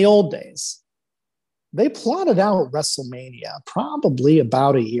 in the old days, they plotted out WrestleMania probably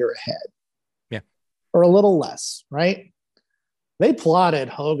about a year ahead. Yeah. Or a little less, right? They plotted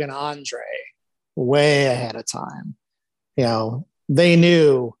Hogan Andre way ahead of time. They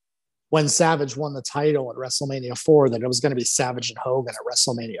knew when Savage won the title at WrestleMania 4 that it was going to be Savage and Hogan at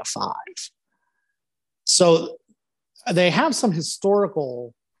WrestleMania 5. So they have some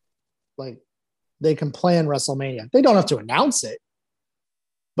historical, they can plan WrestleMania. They don't have to announce it,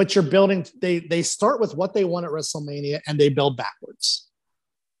 but you're building, they start with what they want at WrestleMania and they build backwards.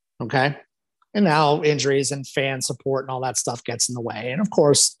 Okay. And now injuries and fan support and all that stuff gets in the way. And of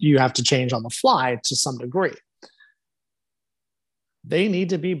course, you have to change on the fly to some degree. They need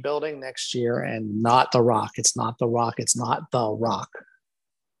to be building next year and not The Rock. It's not The Rock. It's not The Rock.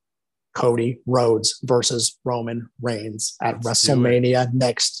 Cody Rhodes versus Roman Reigns at WrestleMania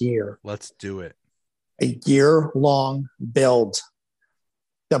next year. Let's do it. A year-long build.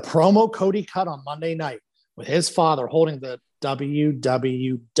 The promo Cody cut on Monday night with his father holding the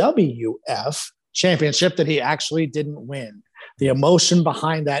WWF championship that he actually didn't win. The emotion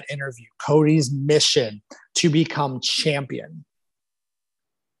behind that interview, Cody's mission to become champion.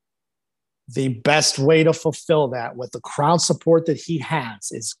 The best way to fulfill that with the crowd support that he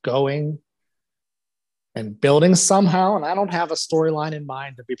has is going and building somehow. And I don't have a storyline in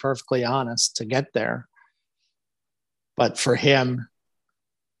mind, to be perfectly honest, to get there. But for him,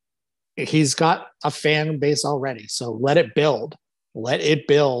 he's got a fan base already. So let it build. Let it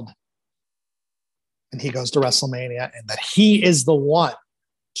build. And he goes to WrestleMania, and that he is the one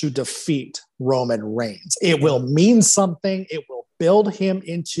to defeat Roman Reigns. It will mean something. It will build him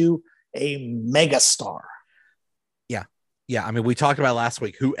into a megastar. Yeah. I mean, we talked about last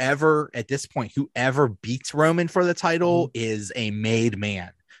week, whoever beats Roman for the title is a made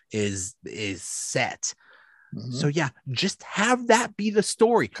man, is set. So yeah, just have that be the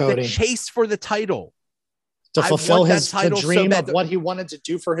story. Cody. The chase for the title. To fulfill his dream of what he wanted to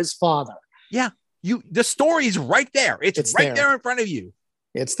do for his father. Yeah. The story's right there. It's right there in front of you.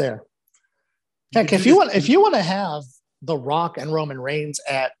 It's there. Heck, if you want to have The Rock and Roman Reigns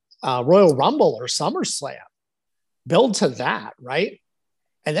at Royal Rumble or SummerSlam, build to that, right?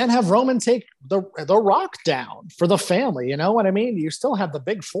 And then have Roman take the Rock down for the family. You know what I mean? You still have the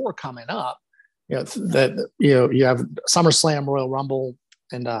big four coming up. You have SummerSlam, Royal Rumble,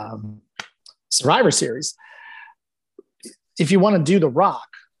 and Survivor Series. If you want to do The Rock,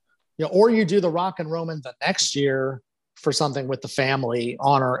 or you do The Rock and Roman the next year for something with the family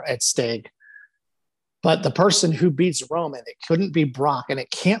honor at stake. But the person who beats Roman, it couldn't be Brock and it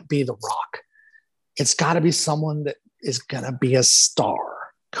can't be The Rock. It's got to be someone that is going to be a star.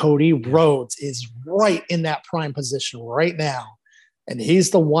 Cody Rhodes is right in that prime position right now. And he's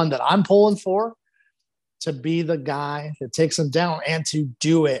the one that I'm pulling for to be the guy that takes him down and to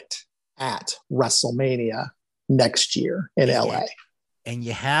do it at WrestleMania next year in LA. And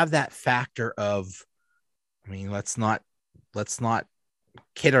you have that factor of, I mean, let's not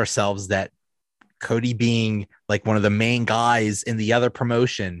kid ourselves that Cody being like one of the main guys in the other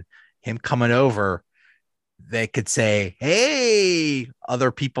promotion, him coming over, they could say, hey,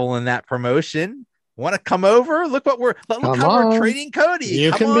 other people in that promotion want to come over? Look how we're trading Cody.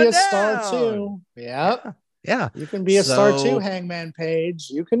 You can be a star too. Yep. Yeah. You can be a star too, Hangman Page.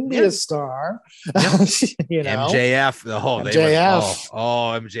 You can be a star. Yeah. MJF. MJF.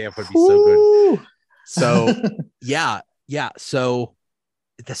 MJF would be so good. So yeah. So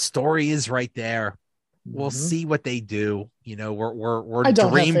the story is right there. We'll see what they do. We're I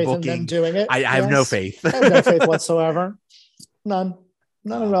don't dream have faith booking. in them doing it. I have no faith. I have no faith whatsoever. None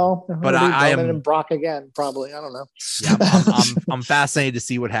at all. But I am in Brock again. Probably. I don't know. Yeah, I'm fascinated to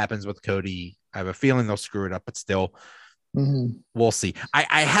see what happens with Cody. I have a feeling they'll screw it up, but still, we'll see.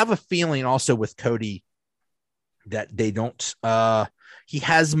 I have a feeling also with Cody that they don't. He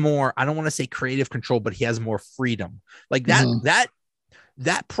has more. I don't want to say creative control, but he has more freedom. Like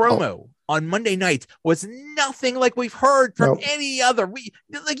that promo on Monday night was nothing like we've heard from any other. You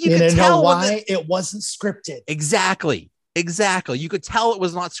could tell why it wasn't scripted. Exactly. Exactly. You could tell it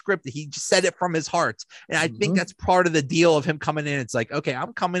was not scripted. He just said it from his heart. And I think that's part of the deal of him coming in. It's like, okay,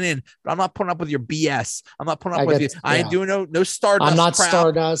 I'm coming in, but I'm not putting up with your BS. I'm not putting up with you. I ain't doing no Stardust. I'm not crap.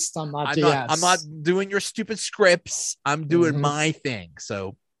 Stardust. I'm not BS. I'm not doing your stupid scripts. I'm doing my thing.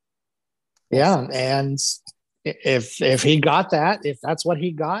 So yeah. And if he got that, if that's what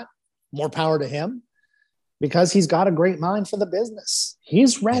he got, more power to him, because he's got a great mind for the business.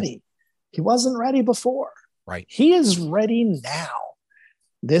 He's ready. He wasn't ready before. Right. He is ready now.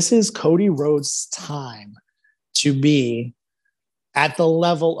 This is Cody Rhodes' time to be at the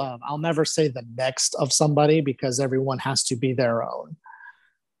level of, I'll never say the next of somebody because everyone has to be their own,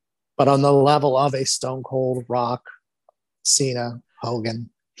 but on the level of a Stone Cold, Rock, Cena, Hogan.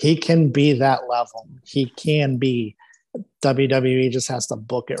 He can be that level. He can be. WWE just has to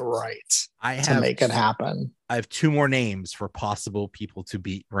book it right to make it happen. I have two more names for possible people to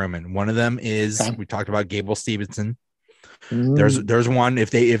beat Roman. One of them is we talked about Gable Stevenson. There's one,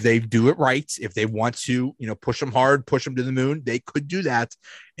 if they do it right, if they want to, push him hard, push him to the moon, they could do that.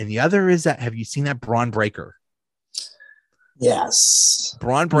 And the other is that, have you seen that Braun Breaker? Yes.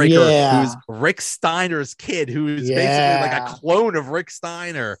 Braun Breaker, who's Rick Steiner's kid, who is basically like a clone of Rick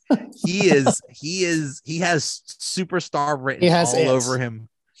Steiner. He has superstar written all over him.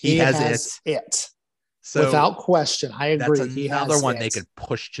 He has it. So without question, I agree. That's another one they could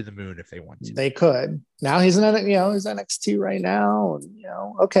push to the moon if they want to. They could. Now he's in, he's NXT right now. And,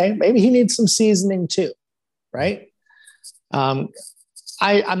 okay, maybe he needs some seasoning too, right? I'm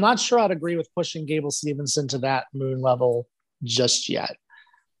not sure I'd agree with pushing Gable Stevenson to that moon level just yet.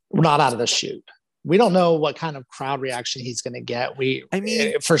 We're not out of the chute. We don't know what kind of crowd reaction he's going to get.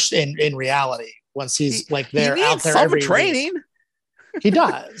 First in reality, once he's out there every training. Week. He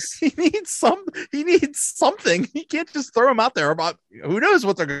does. He needs something. He can't just throw him out there about who knows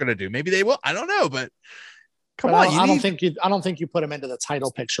what they're going to do. Maybe they will. I don't know, but come on. I don't think you put him into the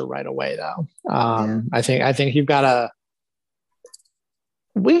title picture right away though. I think you've got to,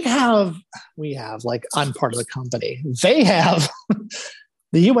 we have like, I'm part of the company. They have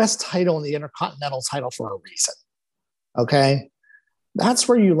the US title and the Intercontinental title for a reason. Okay. That's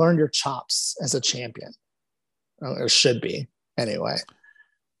where you learn your chops as a champion. Or should be. Anyway,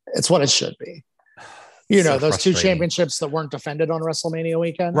 it's what it should be. Those two championships that weren't defended on WrestleMania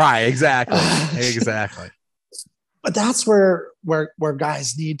weekend. Right, exactly. Exactly. But that's where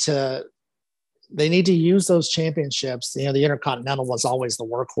guys need to use those championships. The Intercontinental was always the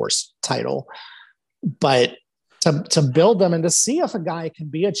workhorse title, but to build them and to see if a guy can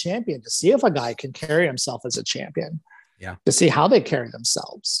be a champion, to see if a guy can carry himself as a champion, to see how they carry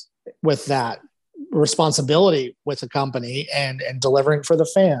themselves with that responsibility with the company and delivering for the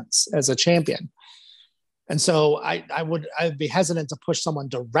fans as a champion. And so I'd be hesitant to push someone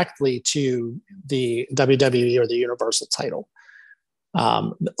directly to the WWE or the Universal title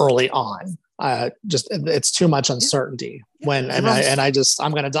early on. It's too much uncertainty I'm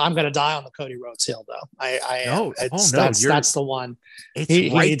gonna die on the Cody Rhodes hill though. That's the one. He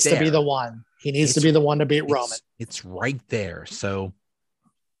needs to be the one. He needs to be the one to beat Roman. It's right there. So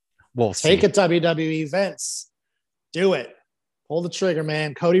we'll take it, WWE. Vince, do it. Pull the trigger,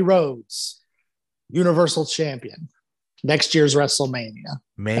 man. Cody Rhodes, Universal Champion. Next year's WrestleMania.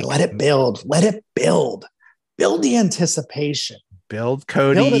 Let it build. Let it build. Build the anticipation. Build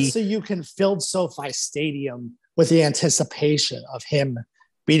Cody. Build it so you can fill SoFi Stadium with the anticipation of him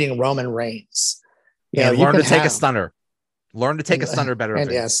beating Roman Reigns. Learn to take a stunner. Learn to take a stunner better.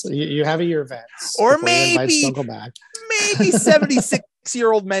 And yes, you have a year Vince. Or maybe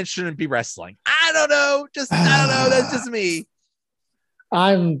 76-year-old men shouldn't be wrestling. I don't know. That's just me.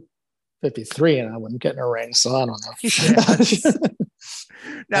 I'm 53 and I wouldn't get in a ring, so I don't know.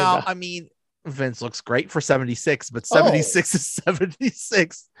 Now, Vince looks great for 76, but 76 is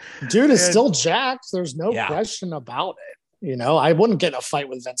 76. Dude is still jacked. There's no question about it. I wouldn't get in a fight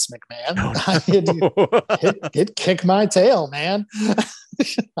with Vince McMahon. He'd kick my tail, man.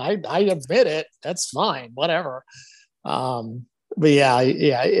 I admit it. That's fine. Whatever. But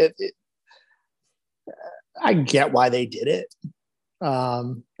I get why they did it.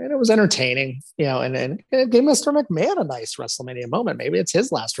 And it was entertaining, and it gave Mr. McMahon a nice WrestleMania moment. Maybe it's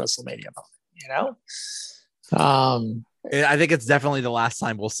his last WrestleMania moment, I think it's definitely the last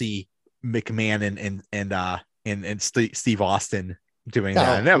time we'll see McMahon and Steve Austin doing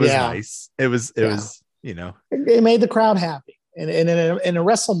that. And that was nice. It was, it made the crowd happy. And in a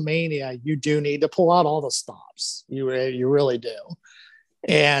WrestleMania, you do need to pull out all the stops. You really do.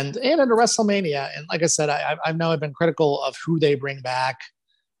 And in a WrestleMania, and like I said, I know I've been critical of who they bring back.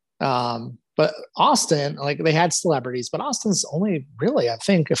 But Austin, like they had celebrities, but Austin's only really, I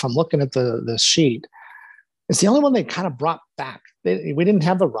think, if I'm looking at the sheet, It's the only one they kind of brought back. We didn't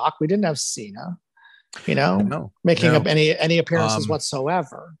have The Rock. We didn't have Cena, making up any appearances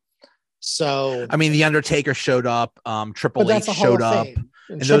whatsoever. So, I mean, The Undertaker showed up. Triple H showed up.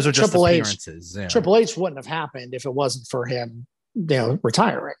 And those are just appearances. Triple H wouldn't have happened if it wasn't for him,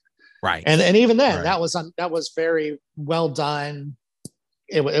 retiring. Right. And even then, that was very well done.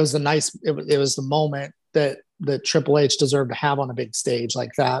 It was it was the moment that Triple H deserved to have on a big stage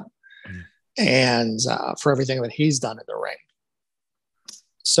like that, and for everything that he's done in the ring.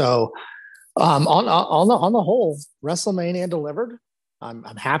 So, on the whole, WrestleMania delivered. I'm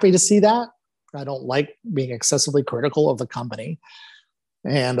happy to see that. I don't like being excessively critical of the company,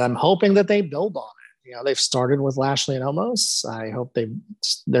 and I'm hoping that they build on it. They've started with Lashley and Omos. I hope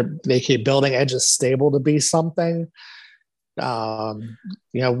they keep building Edge's stable to be something.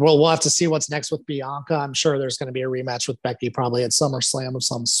 We'll have to see what's next with Bianca. I'm sure there's going to be a rematch with Becky, probably at SummerSlam of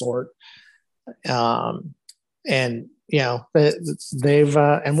some sort. And they've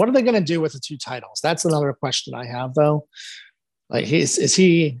and what are they going to do with the two titles? That's another question I have, though. Like, is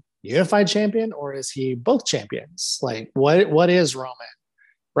he unified champion or is he both champions? Like, what is Roman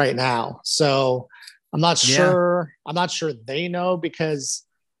right now? So I'm not sure. I'm not sure they know, because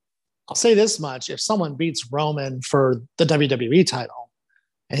I'll say this much: if someone beats Roman for the WWE title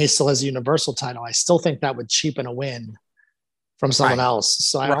and he still has the Universal title, I still think that would cheapen a win from someone else.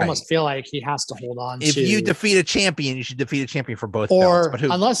 So I almost feel like he has to hold on. If you defeat a champion, you should defeat a champion for both belts. But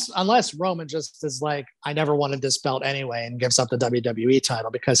unless Roman just is like, I never wanted this belt anyway, and gives up the WWE title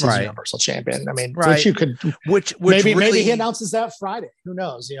because he's Universal champion. I mean, which you could, which maybe he announces that Friday. Who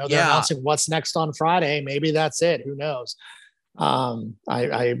knows? They're announcing what's next on Friday. Maybe that's it. Who knows?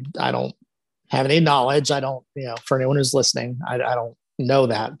 I don't have any knowledge. I don't, for anyone who's listening, I don't know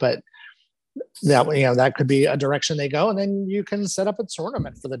that, but that could be a direction they go, and then you can set up a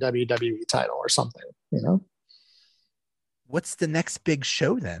tournament for the WWE title or something. What's the next big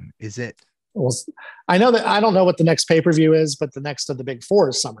show then? Is it? Well, I know that I don't know what the next pay-per-view is, but the next of the big four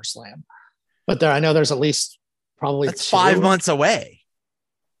is SummerSlam. But I know there's at least probably that's 5 months away.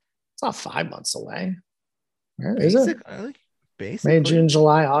 It's not 5 months away. Is it? Basically. May, June,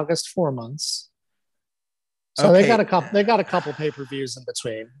 July, August, 4 months. So they got a couple. They got a couple pay-per-views in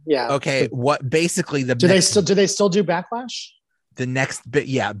between. Yeah. Okay. What basically do they still do Backlash? The next bit,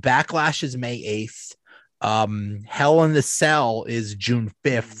 Backlash is May 8th. Hell in the Cell is June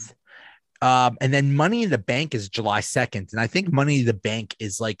 5th. And then Money in the Bank is July 2nd. And I think Money in the Bank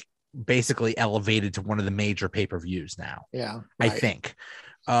is like basically elevated to one of the major pay-per-views now. Yeah. Right. I think.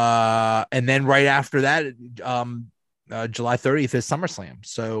 And then right after that, July 30th is SummerSlam.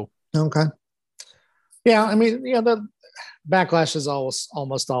 So okay. Yeah, I mean, the Backlash is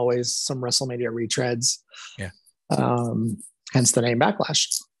almost always some WrestleMania retreads. Yeah. Hence the name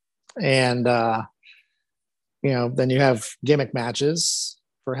Backlash. And then you have gimmick matches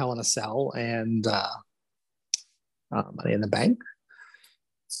for Hell in a Cell and Money in the Bank.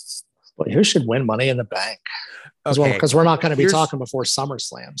 But who should win Money in the Bank? Because we're not going to be talking before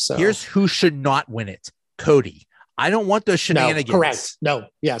SummerSlam. So here's who should not win it: Cody. I don't want those shenanigans. No, correct. No,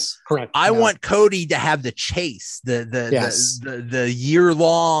 yes, correct. I want Cody to have the chase, the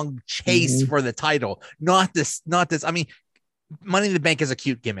year-long chase for the title. Not this. I mean, Money in the Bank is a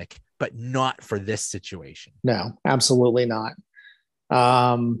cute gimmick, but not for this situation. No, absolutely not.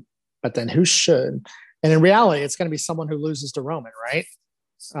 But then who should? And in reality, it's going to be someone who loses to Roman, right?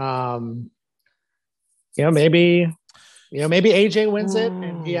 Maybe AJ wins it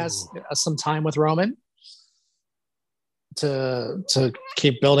and he has some time with Roman to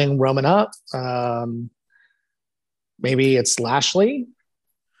keep building Roman up. Maybe it's Lashley.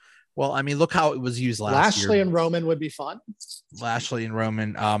 Well, I mean, look how it was used last year. Lashley and Roman would be fun. Lashley and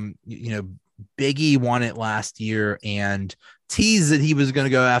Roman. Biggie won it last year and teased that he was going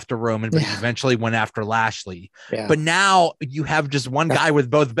to go after Roman, but he eventually went after Lashley. Yeah. But now you have just one guy with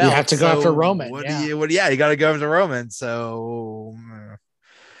both belts. You have to go after Roman. You got to go after Roman. So,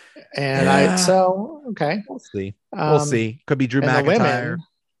 and okay. We'll see. We'll see. Could be Drew McIntyre.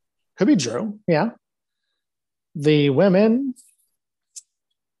 Could be Drew. Yeah. The women.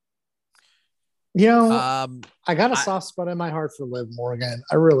 I got a soft spot in my heart for Liv Morgan.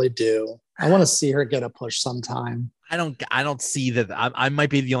 I really do. I want to see her get a push sometime. I don't see that. I might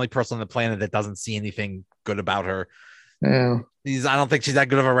be the only person on the planet that doesn't see anything good about her. Yeah. I don't think she's that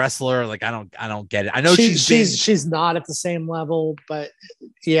good of a wrestler. Like, I don't get it. I know she's not at the same level, but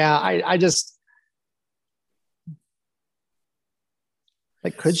yeah, I just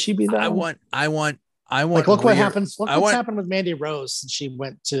like, could she be that? I want I want look what happens. Look what's happened with Mandy Rose since she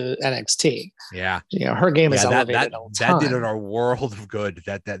went to NXT. Yeah, her game is elevated. That did it a world of good.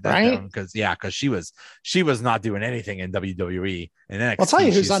 Right? Because she was not doing anything in WWE and NXT. I'll tell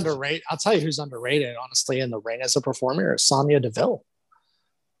you who's underrated. I'll tell you who's underrated, honestly, in the ring as a performer is Sonya Deville.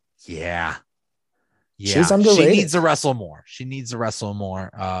 Yeah. She's underrated. She needs to wrestle more.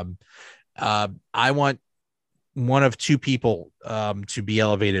 I want one of two people to be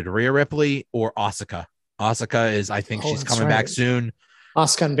elevated: Rhea Ripley or Asuka. Asuka is, I think she's coming back soon.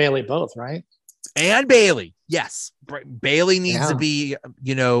 Asuka and Bayley both, right? And Bayley, yes. Bayley needs to be,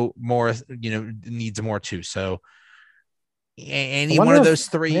 more, needs more too. So any one of those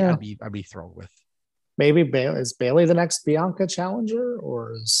three, I'd be thrilled with. Maybe is Bayley the next Bianca challenger,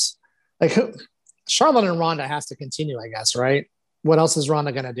 or is Charlotte and Ronda has to continue, I guess, right? What else is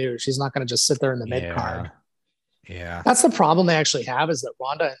Ronda going to do? She's not going to just sit there in the mid card. Yeah. That's the problem they actually have, is that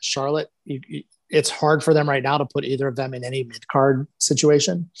Ronda and Charlotte, it's hard for them right now to put either of them in any mid card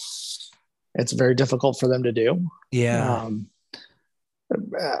situation. It's very difficult for them to do. Yeah.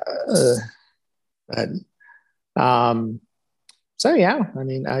 So yeah, I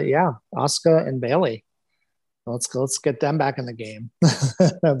mean, Asuka and Bayley. Let's get them back in the game.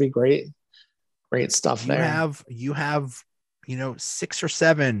 That'd be great. Great stuff there. You have 6 or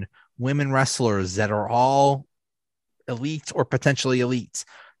 7 women wrestlers that are all elite or potentially elite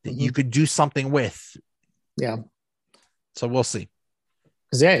that you could do something with. Yeah. So we'll see.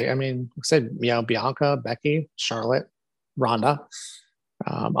 Because I mean, like I said, Bianca, Becky, Charlotte, Ronda,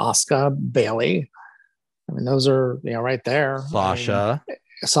 Asuka, Bayley. I mean, those are right there. Sasha.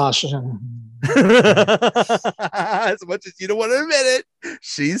 Sasha. As much as you don't want to admit it,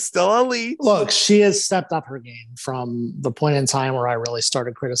 she's still elite. Look, she has stepped up her game from the point in time where I really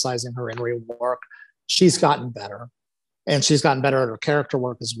started criticizing her in-ring work. She's gotten better, and she's gotten better at her character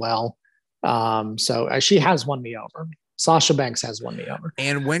work as well. So she has won me over. Sasha Banks has won me over.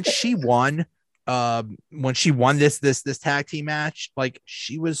 And when she won this tag team match,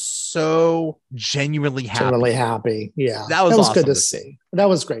 she was so genuinely happy. Genuinely happy. Yeah. That was awesome good to see. That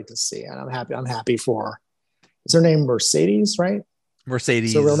was great to see. And I'm happy for, is her name Mercedes, right?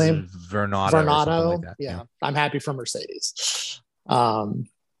 Mercedes. Her real name? Vernado. Like that. Yeah. I'm happy for Mercedes.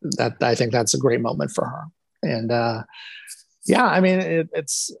 That I think that's a great moment for her. And I mean,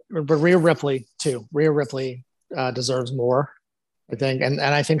 but Rhea Ripley too. Rhea Ripley deserves more, I think. And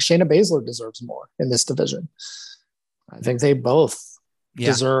I think Shayna Baszler deserves more in this division. I think they both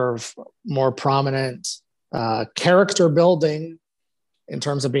deserve more prominent character building in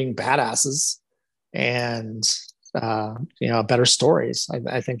terms of being badasses and, better stories.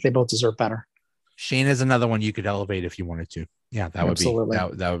 I think they both deserve better. Shayna is another one you could elevate if you wanted to. Yeah, that would be,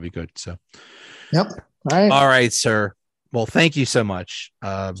 that would be good. So, yep. All right, sir. Well, thank you so much.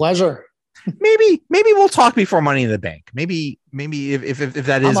 Pleasure. Maybe we'll talk before Money in the Bank. Maybe if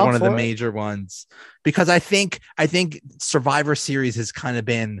that is one of the major ones, because I think Survivor Series has kind of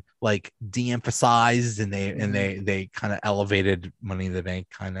been de-emphasized, and they kind of elevated Money in the Bank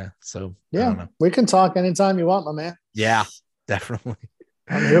kind of. So yeah, I don't know. We can talk anytime you want, my man. Yeah, definitely.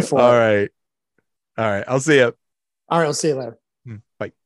 I'm here for it. All right. I'll see you. All right, I'll see you later.